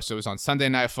also, so it was on Sunday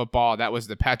Night Football. That was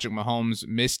the Patrick Mahomes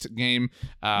missed game.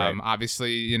 Right.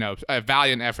 Obviously, a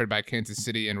valiant effort by Kansas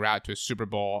City en route to a Super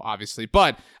Bowl, obviously.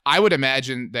 But I would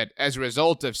imagine that as a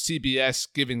result of CBS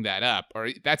giving that up, or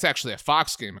that's actually a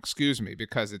Fox game, excuse me,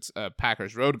 because it's a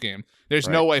Packers road game. There's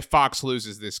no way Fox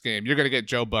loses this game. You're going to get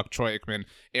Joe Buck, Troy Aikman,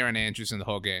 Aaron Andrews in the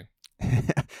whole game.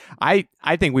 I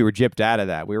think we were gypped out of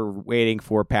that. We were waiting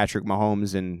for Patrick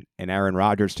Mahomes and Aaron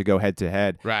Rodgers to go head to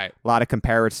head. Right. A lot of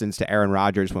comparisons to Aaron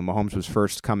Rodgers when Mahomes was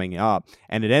first coming up,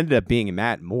 and it ended up being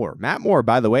Matt Moore. Matt Moore,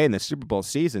 by the way, in the Super Bowl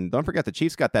season, don't forget the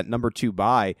Chiefs got that number 2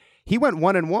 bye. He went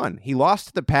 1-1. He lost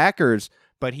to the Packers,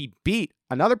 but he beat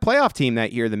another playoff team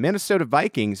that year, the Minnesota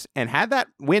Vikings, and had that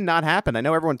win not happened, I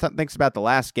know everyone thinks about the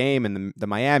last game and the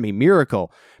Miami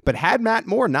Miracle, but had Matt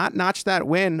Moore not notched that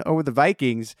win over the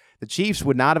Vikings, the Chiefs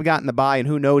would not have gotten the bye, and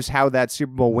who knows how that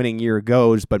Super Bowl winning year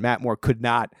goes, but Matt Moore could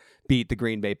not beat the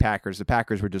Green Bay Packers. The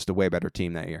Packers were just a way better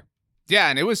team that year. Yeah,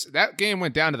 and that game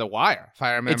went down to the wire, if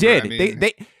I remember. It did. I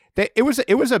mean,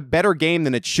 it was a better game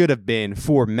than it should have been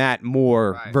for Matt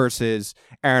Moore versus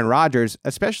Aaron Rodgers,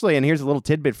 especially, and here's a little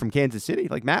tidbit from Kansas City,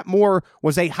 like Matt Moore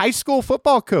was a high school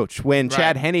football coach when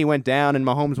Chad Henne went down and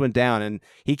Mahomes went down, and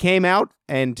he came out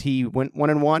and he went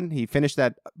 1-1. He finished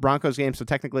that Broncos game, so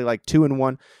technically like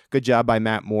 2-1. Good job by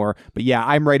Matt Moore. But yeah,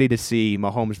 I'm ready to see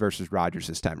Mahomes versus Rodgers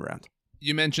this time around.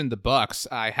 You mentioned the Bucks.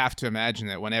 I have to imagine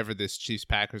that whenever this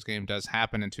Chiefs-Packers game does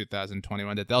happen in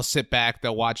 2021, that they'll sit back,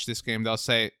 they'll watch this game, they'll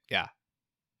say, yeah,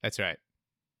 that's right.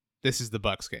 This is the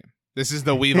Bucks game. This is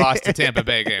the we lost to Tampa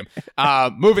Bay game.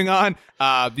 Moving on,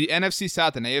 the NFC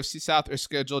South and AFC South are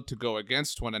scheduled to go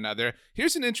against one another.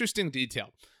 Here's an interesting detail,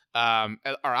 or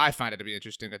I find it to be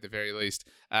interesting at the very least.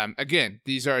 Again,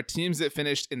 these are teams that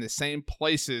finished in the same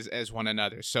places as one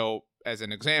another. So, as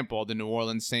an example, the New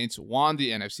Orleans Saints won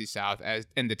the NFC South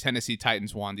and the Tennessee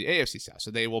Titans won the AFC South.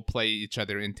 So they will play each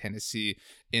other in Tennessee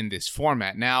in this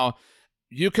format. Now,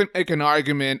 you can make an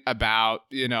argument about,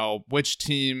 which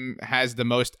team has the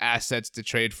most assets to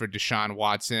trade for Deshaun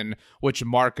Watson, which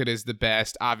market is the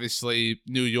best. Obviously,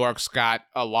 New York's got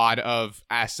a lot of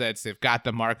assets. They've got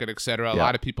the market, et cetera. A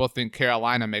lot of people think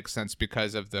Carolina makes sense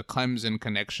because of the Clemson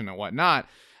connection and whatnot.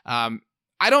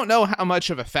 I don't know how much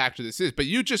of a factor this is, but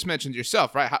you just mentioned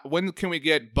yourself, right? When can we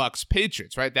get Bucks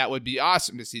Patriots, right? That would be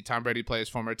awesome to see Tom Brady play his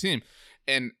former team.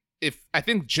 And if I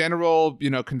think general,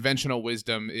 conventional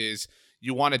wisdom is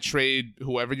you want to trade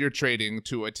whoever you're trading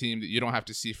to a team that you don't have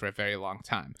to see for a very long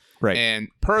time. Right. And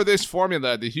per this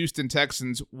formula, the Houston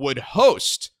Texans would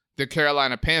host the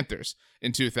Carolina Panthers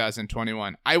in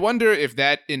 2021. I wonder if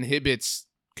that inhibits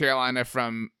Carolina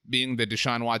from being the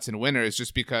Deshaun Watson winner is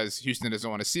just because Houston doesn't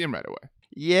want to see him right away.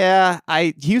 Yeah,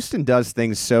 Houston does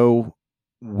things so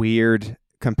weird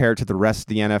compared to the rest of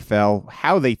the NFL.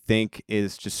 How they think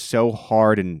is just so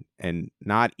hard and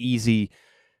not easy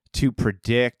to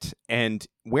predict. And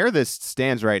where this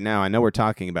stands right now, I know we're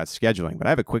talking about scheduling, but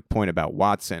I have a quick point about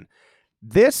Watson.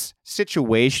 This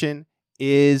situation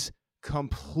is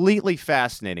completely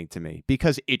fascinating to me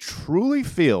because it truly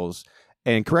feels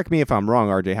and correct me if I'm wrong,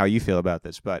 RJ, how you feel about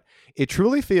this, but it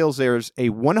truly feels there's a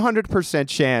 100%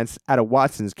 chance out of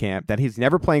Watson's camp that he's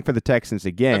never playing for the Texans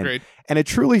again. Agreed. And it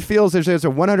truly feels there's a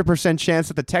 100% chance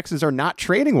that the Texans are not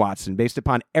trading Watson based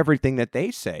upon everything that they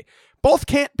say. Both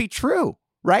can't be true,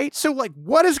 right? So, like,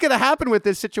 what is going to happen with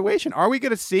this situation? Are we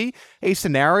going to see a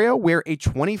scenario where a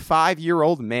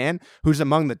 25-year-old man who's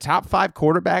among the top 5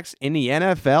 quarterbacks in the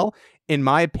NFL, in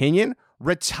my opinion,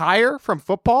 retire from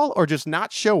football or just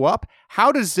not show up?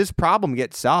 How does this problem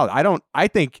get solved? I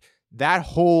think that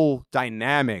whole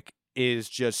dynamic is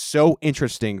just so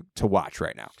interesting to watch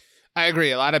right now. I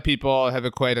agree. A lot of people have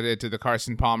equated it to the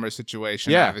Carson Palmer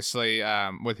situation, obviously,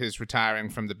 with his retiring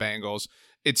from the Bengals.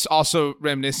 It's also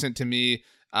reminiscent to me,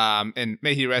 and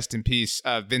may he rest in peace,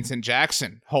 Vincent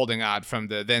Jackson holding out from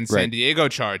the then San Diego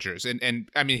Chargers. And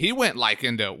I mean, he went like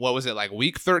into, what was it, like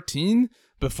week 13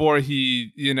 before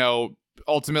he,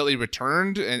 ultimately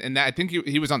returned, and that, I think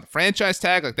he was on the franchise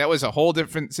tag. Like, that was a whole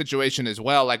different situation as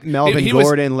well. Like Melvin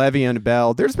Gordon, Le'Veon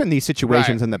Bell. There's been these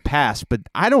situations in the past, but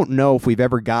I don't know if we've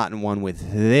ever gotten one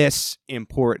with this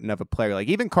important of a player. Like,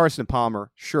 even Carson Palmer,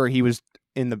 sure, he was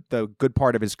in the good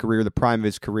part of his career, the prime of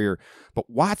his career, but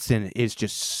Watson is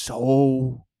just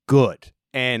so good.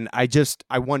 And I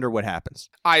wonder what happens.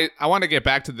 I want to get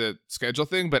back to the schedule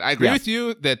thing, but I agree with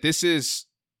you that this is,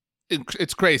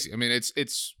 it's crazy. I mean,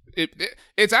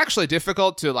 it's actually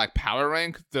difficult to like power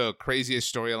rank the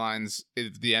craziest storylines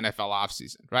in the NFL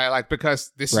offseason, right? Like,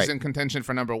 because this is in contention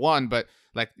for number one, but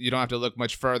like, you don't have to look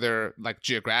much further, like,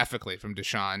 geographically from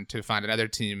Deshaun to find another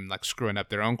team like screwing up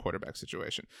their own quarterback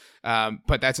situation.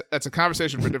 But that's a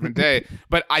conversation for a different day.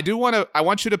 But I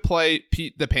want you to play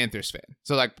Pete the Panthers fan.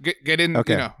 So like, get in,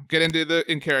 get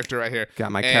into in character right here.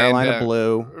 Got my Carolina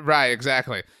blue. Right,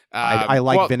 exactly. I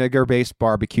like vinegar-based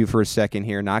barbecue for a second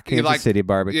here, not Kansas City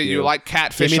barbecue. Yeah, you like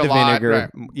catfish Give me a the lot.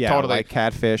 vinegar. Right. Yeah, totally. I like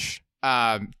catfish.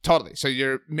 Totally.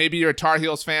 So maybe you're a Tar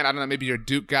Heels fan. I don't know. Maybe you're a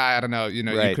Duke guy. I don't know. You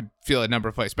could feel a number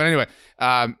of places. But anyway,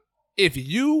 if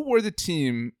you were the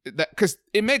team because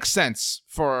it makes sense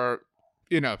for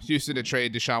Houston to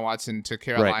trade Deshaun Watson to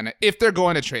Carolina if they're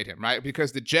going to trade him, right?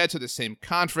 Because the Jets are the same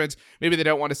conference. Maybe they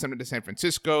don't want to send him to San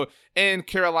Francisco, and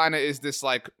Carolina is this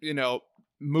like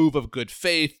move of good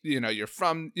faith. You're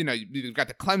from you've got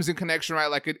the Clemson connection, right?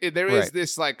 Like there is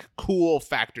this like cool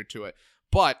factor to it.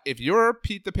 But if you're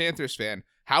Pete the Panthers fan,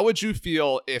 how would you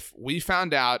feel if we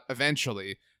found out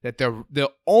eventually that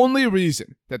the only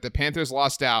reason that the Panthers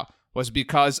lost out was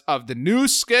because of the new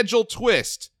schedule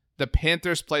twist? The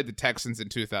Panthers played the Texans in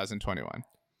 2021.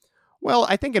 Well,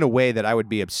 I think in a way that I would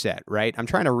be upset, right? I'm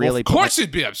trying to really... Of course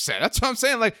you'd be upset. That's what I'm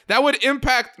saying. Like, that would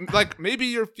impact, like, maybe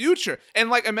your future. And,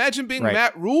 like, imagine being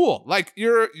Matt Rule. Like,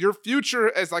 your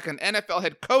future as, like, an NFL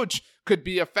head coach could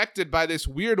be affected by this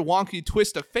weird, wonky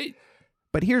twist of fate.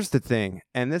 But here's the thing,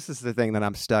 and this is the thing that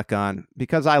I'm stuck on,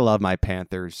 because I love my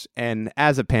Panthers, and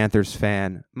as a Panthers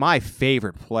fan, my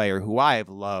favorite player, who I have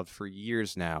loved for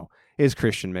years now, is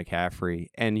Christian McCaffrey,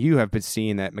 and you have been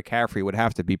seeing that McCaffrey would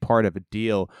have to be part of a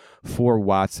deal for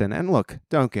Watson, and look,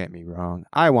 don't get me wrong,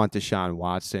 I want Deshaun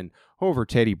Watson over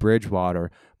Teddy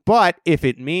Bridgewater, but if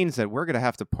it means that we're going to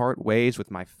have to part ways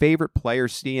with my favorite player,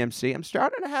 CMC, I'm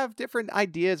starting to have different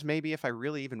ideas maybe if I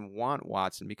really even want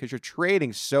Watson, because you're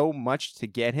trading so much to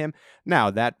get him.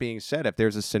 Now, that being said, if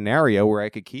there's a scenario where I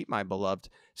could keep my beloved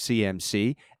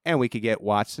CMC and we could get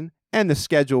Watson and the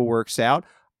schedule works out,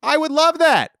 I would love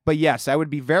that. But yes, I would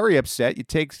be very upset. You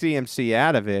take CMC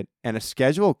out of it and a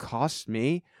schedule costs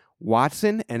me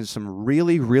Watson and some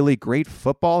really, really great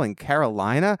football in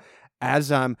Carolina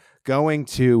as I'm going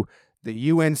to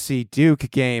the UNC Duke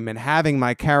game and having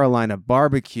my Carolina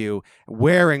barbecue,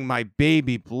 wearing my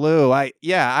baby blue. I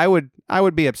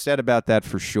would be upset about that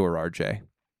for sure, RJ.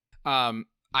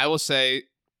 I will say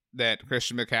that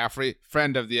Christian McCaffrey,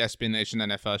 friend of the SB Nation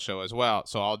NFL show as well,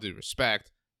 so all due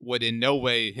respect, would in no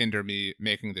way hinder me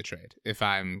making the trade if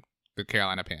I'm the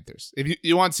Carolina Panthers. If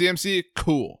you want CMC,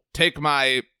 cool. Take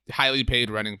my highly paid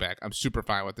running back. I'm super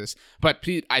fine with this. But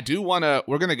Pete,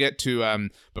 we're going to get to,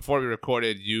 before we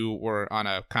recorded, you were on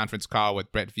a conference call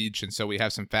with Brett Veach, and so we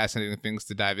have some fascinating things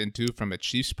to dive into from a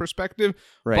Chiefs perspective.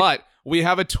 Right. But we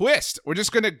have a twist. We're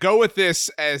just going to go with this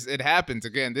as it happens.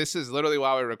 Again, this is literally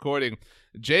while we're recording.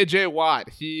 JJ Watt,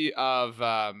 he of,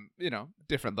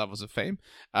 different levels of fame.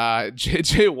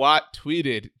 JJ Watt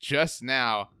tweeted just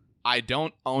now, "I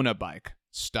don't own a bike.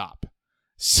 Stop."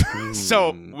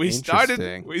 So we started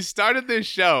this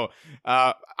show.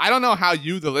 I don't know how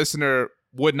you, the listener,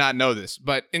 would not know this,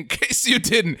 but in case you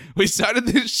didn't, we started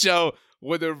this show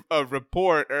with a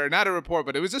report, or not a report,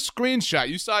 but it was a screenshot.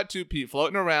 You saw it too, Pete,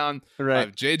 floating around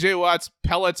of JJ Watt's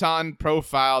Peloton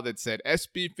profile that said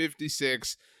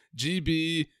SB56.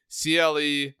 GB,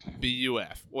 CLE,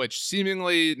 BUF, which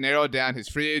seemingly narrowed down his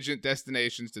free agent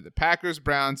destinations to the Packers,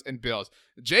 Browns, and Bills.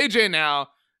 JJ now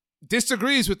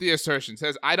disagrees with the assertion,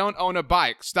 says, I don't own a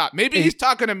bike. Stop. Maybe he's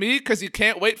talking to me because he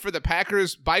can't wait for the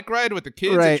Packers bike ride with the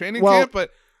kids at training camp,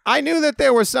 but I knew that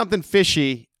there was something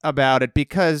fishy about it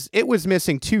because it was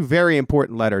missing two very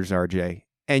important letters, RJ.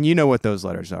 And you know what those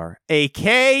letters are. A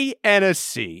K and a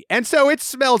C. And so it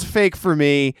smelled fake for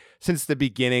me since the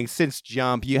beginning, since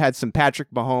jump. You had some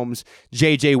Patrick Mahomes,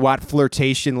 J.J. Watt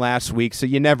flirtation last week, so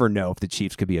you never know if the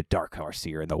Chiefs could be a dark horse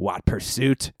here in the Watt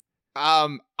pursuit.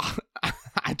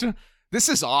 This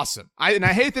is awesome. I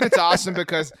hate that it's awesome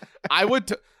because I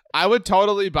would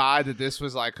totally buy that this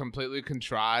was like completely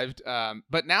contrived.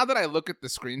 But now that I look at the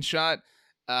screenshot,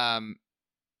 I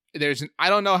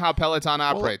don't know how Peloton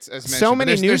operates, as mentioned. So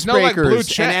many newsbreakers no, like, blue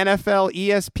check. and NFL,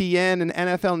 ESPN, and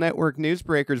NFL Network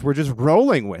newsbreakers were just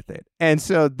rolling with it. And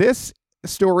so this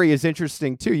story is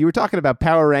interesting, too. You were talking about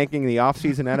power ranking the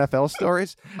offseason NFL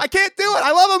stories. I can't do it.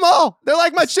 I love them all. They're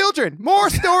like my children. More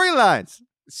storylines.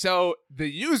 So the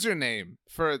username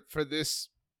for this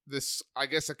I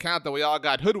guess account that we all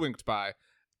got hoodwinked by,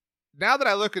 now that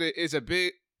I look at it, is a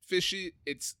bit fishy.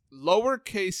 It's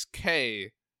lowercase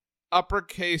k,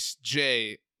 uppercase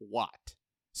J Watt.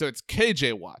 So it's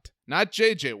KJ Watt, not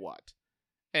JJ Watt.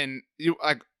 And you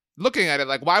like looking at it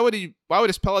like, why would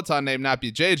his Peloton name not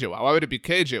be JJ Watt? Why would it be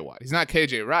KJ Watt? He's not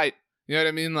KJ, right? You know what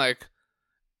I mean? Like,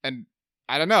 and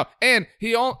I don't know. And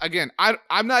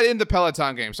I'm not in the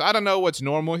Peloton game, so I don't know what's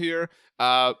normal here.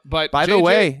 But by the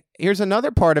way, here's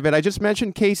another part of it. I just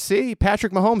mentioned KC.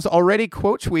 Patrick Mahomes already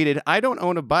quote tweeted, I don't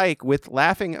own a bike, with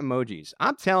laughing emojis.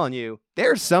 I'm telling you,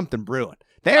 there's something brewing.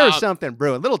 There's something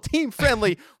brewing. Little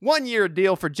team-friendly 1-year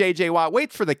deal for J.J. Watt.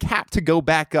 Waits for the cap to go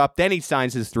back up. Then he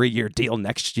signs his 3-year deal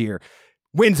next year.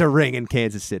 Wins a ring in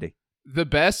Kansas City. The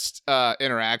best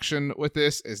interaction with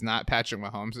this is not Patrick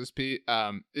Mahomes' Pete.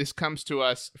 This comes to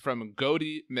us from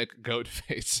Goaty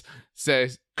McGoatface.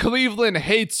 Says, Cleveland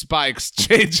hates bikes,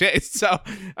 JJ. So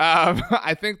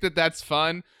I think that's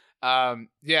fun.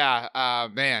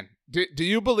 Man. Do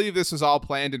you believe this was all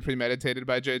planned and premeditated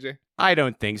by JJ? I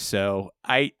don't think so.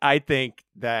 I think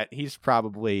that he's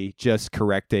probably just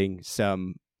correcting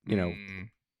some,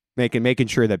 making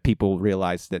sure that people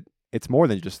realize that it's more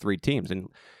than just 3 teams. And,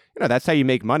 that's how you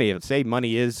make money. Let's say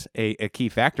money is a key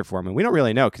factor for him. And we don't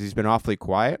really know because he's been awfully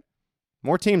quiet.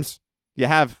 More teams you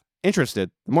have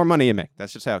interested, the more money you make.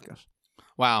 That's just how it goes.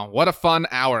 Wow, what a fun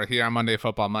hour here on Monday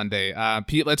Football Monday.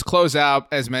 Pete, let's close out.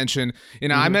 As mentioned,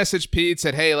 I messaged Pete,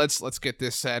 said, hey, let's get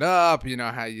this set up.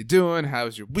 How you doing?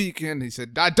 How's your weekend? He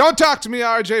said, don't talk to me,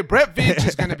 RJ. Brett Veach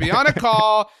is going to be on a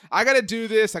call. I got to do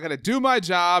this. I got to do my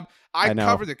job. I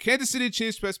cover the Kansas City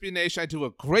Chiefs for SB Nation. I do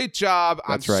a great job.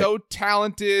 That's I'm right. so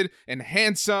talented and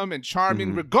handsome and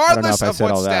charming, regardless of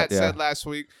what Stat said last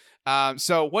week.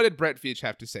 So what did Brett Veach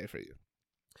have to say for you?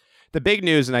 The big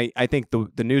news, and I think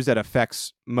the news that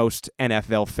affects most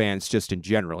NFL fans just in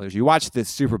general, is you watch this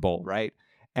Super Bowl, right?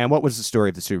 And what was the story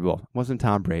of the Super Bowl? It wasn't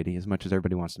Tom Brady, as much as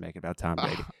everybody wants to make it about Tom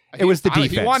Brady. It was the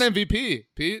defense. He won MVP,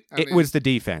 Pete. It was the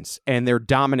defense and their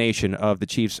domination of the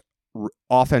Chiefs'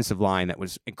 offensive line that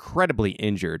was incredibly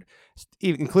injured,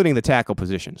 including the tackle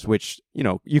positions, which,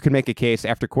 you can make a case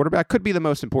after quarterback could be the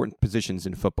most important positions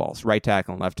in football, right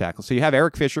tackle and left tackle. So you have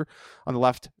Eric Fisher on the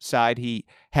left side. He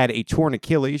had a torn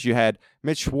Achilles. You had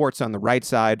Mitch Schwartz on the right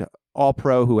side, all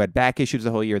pro, who had back issues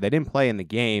the whole year. They didn't play in the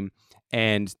game,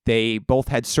 and they both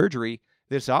had surgery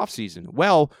this offseason.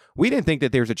 Well, we didn't think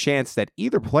that there's a chance that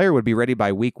either player would be ready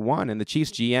by week 1, and the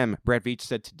Chiefs GM, Brett Veach,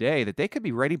 said today that they could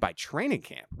be ready by training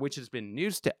camp, which has been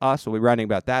news to us. We'll be writing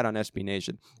about that on SB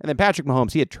Nation. And then Patrick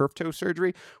Mahomes, he had turf toe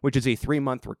surgery, which is a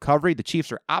 3-month recovery. The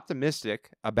Chiefs are optimistic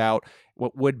about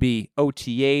what would be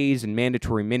OTAs and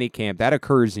mandatory minicamp. That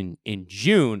occurs in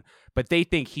June, but they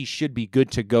think he should be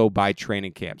good to go by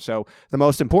training camp. So the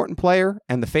most important player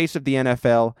and the face of the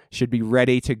NFL should be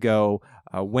ready to go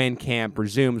when camp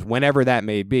resumes, whenever that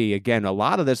may be. Again, a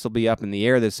lot of this will be up in the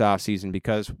air this offseason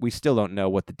because we still don't know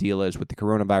what the deal is with the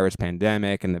coronavirus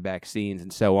pandemic and the vaccines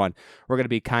and so on. We're going to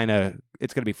be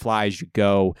it's going to be fly as you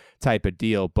go type of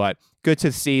deal, but good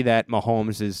to see that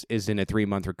Mahomes is in a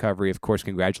 3-month recovery. Of course,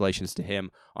 congratulations to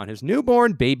him on his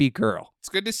newborn baby girl. It's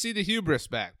good to see the hubris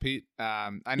back, Pete.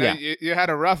 I know you had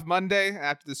a rough Monday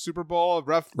after the Super Bowl, a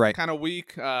rough kind of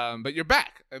week, but you're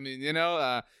back. I mean,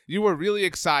 you were really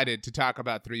excited to talk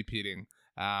about three-peating,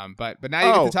 but now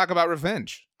you get to talk about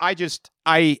revenge. I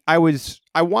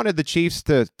wanted the Chiefs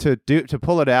to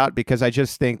pull it out because I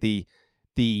just think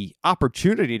the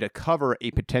opportunity to cover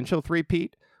a potential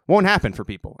three-peat won't happen for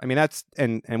people. I mean, that's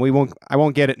and I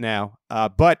won't get it now.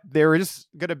 But there is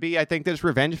going to be, I think, this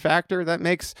revenge factor that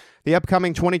makes the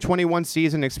upcoming 2021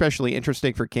 season especially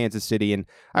interesting for Kansas City. And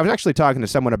I was actually talking to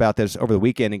someone about this over the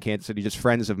weekend in Kansas City, just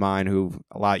friends of mine who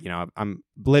I'm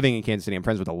living in Kansas City. I'm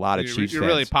friends with a lot of Chiefs fans. You're a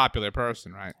really popular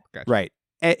person, right? Gotcha. Right.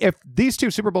 If these two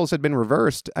Super Bowls had been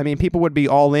reversed, I mean, people would be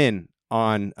all in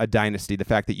on a dynasty, the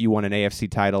fact that you won an AFC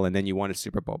title and then you won a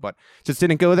Super Bowl. But it just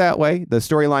didn't go that way. The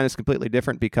storyline is completely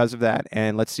different because of that.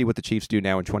 And let's see what the Chiefs do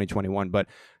now in 2021. But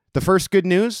the first good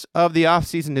news of the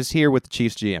offseason is here with the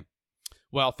Chiefs GM.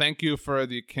 Well, thank you for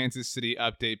the Kansas City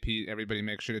update, Pete. Everybody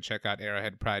make sure to check out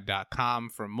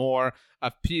arrowheadpride.com for more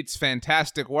of Pete's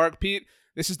fantastic work. Pete,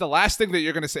 this is the last thing that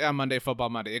you're going to say on Monday Football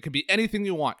Monday. It could be anything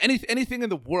you want, anything in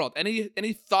the world,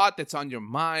 any thought that's on your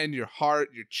mind, your heart,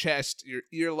 your chest, your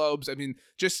earlobes. I mean,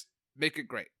 just make it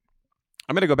great.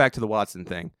 I'm going to go back to the Watson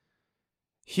thing.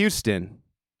 Houston,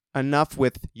 enough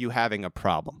with you having a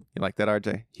problem. You like that,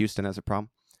 RJ? Houston has a problem.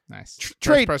 Nice.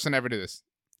 Trade First person ever do this.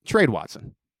 Trade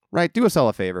Watson, right? Do us all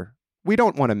a favor. We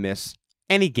don't want to miss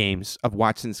any games of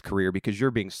Watson's career because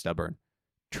you're being stubborn.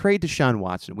 Trade Deshaun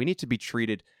Watson. We need to be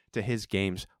treated to his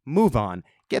games. Move on.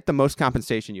 Get the most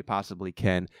compensation you possibly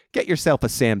can. Get yourself a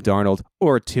Sam Darnold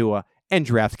or a Tua and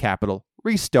draft capital.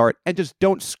 Restart and just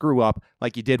don't screw up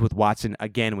like you did with Watson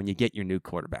again when you get your new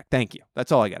quarterback. Thank you.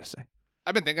 That's all I got to say.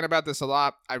 I've been thinking about this a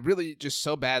lot. I really just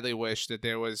so badly wish that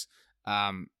there was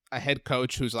a head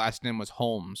coach whose last name was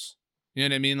Holmes. You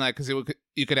know what I mean? Like, because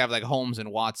you could have like Holmes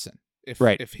and Watson. If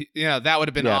he, that would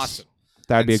have been awesome.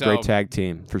 That would be a great tag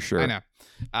team for sure. I know.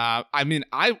 I mean,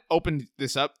 I opened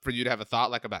this up for you to have a thought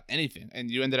like about anything,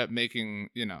 and you ended up making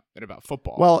it about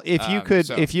football. Well, if you could,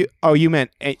 you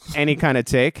meant any kind of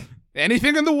take.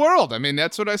 Anything in the world. I mean,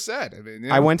 that's what I said. I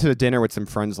mean, I went to dinner with some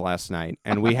friends last night,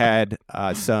 and we had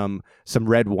some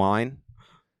red wine.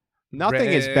 Nothing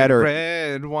is better.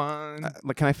 Red wine.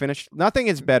 Can I finish? Nothing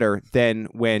is better than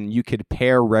when you could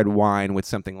pair red wine with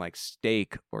something like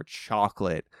steak or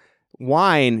chocolate.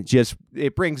 Wine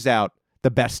it brings out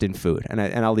the best in food, and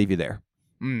I'll leave you there.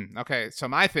 Okay, so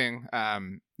my thing, I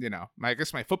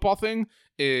guess my football thing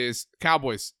is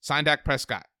Cowboys. Sign Dak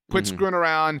Prescott. Quit screwing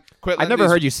around. Quit. I've never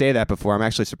heard you say that before. I'm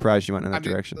actually surprised you went in that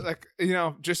direction.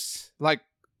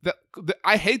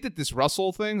 I hate that this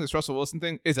Russell Wilson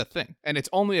thing is a thing, and it's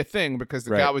only a thing because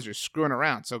the Cowboys are screwing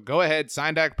around. So go ahead,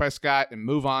 sign Dak Prescott, and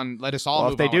move on. Let us all.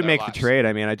 Well, move if they on do make the trade,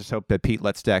 I mean, I just hope that Pete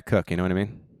lets Dak cook. You know what I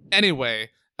mean? Anyway,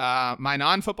 my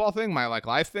non-football thing, my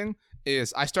life thing,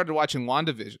 is I started watching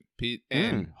WandaVision, Pete,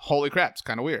 and holy crap, it's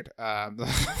kind of weird.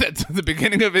 The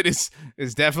beginning of it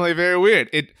is definitely very weird.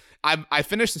 I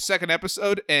finished the second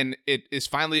episode, and it is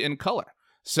finally in color.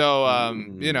 So,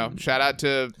 shout out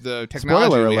to the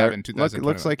technology we have in 2020.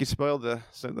 Looks like you spoiled the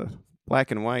black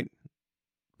and white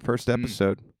first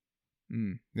episode.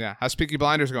 Yeah. How's Peaky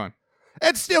Blinders going?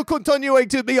 It's still continuing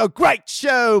to be a great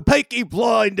show, Peaky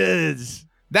Blinders.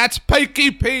 That's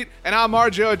Peaky Pete, and I'm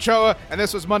RJ Ochoa, and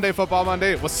this was Monday Football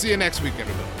Monday. We'll see you next week,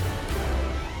 everybody.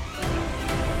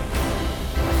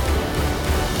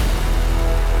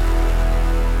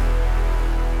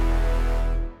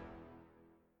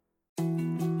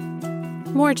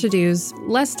 More to-dos,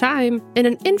 less time, and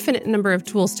an infinite number of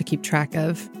tools to keep track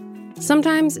of.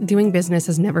 Sometimes doing business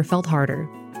has never felt harder,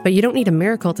 but you don't need a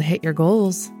miracle to hit your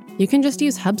goals. You can just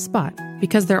use HubSpot,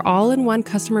 because their all-in-one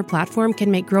customer platform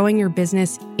can make growing your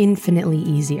business infinitely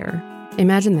easier.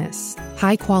 Imagine this: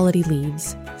 high-quality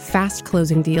leads, fast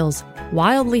closing deals,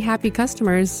 wildly happy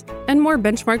customers, and more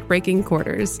benchmark-breaking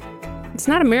quarters. It's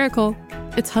not a miracle,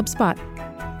 it's HubSpot.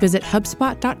 Visit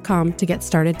HubSpot.com to get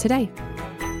started today.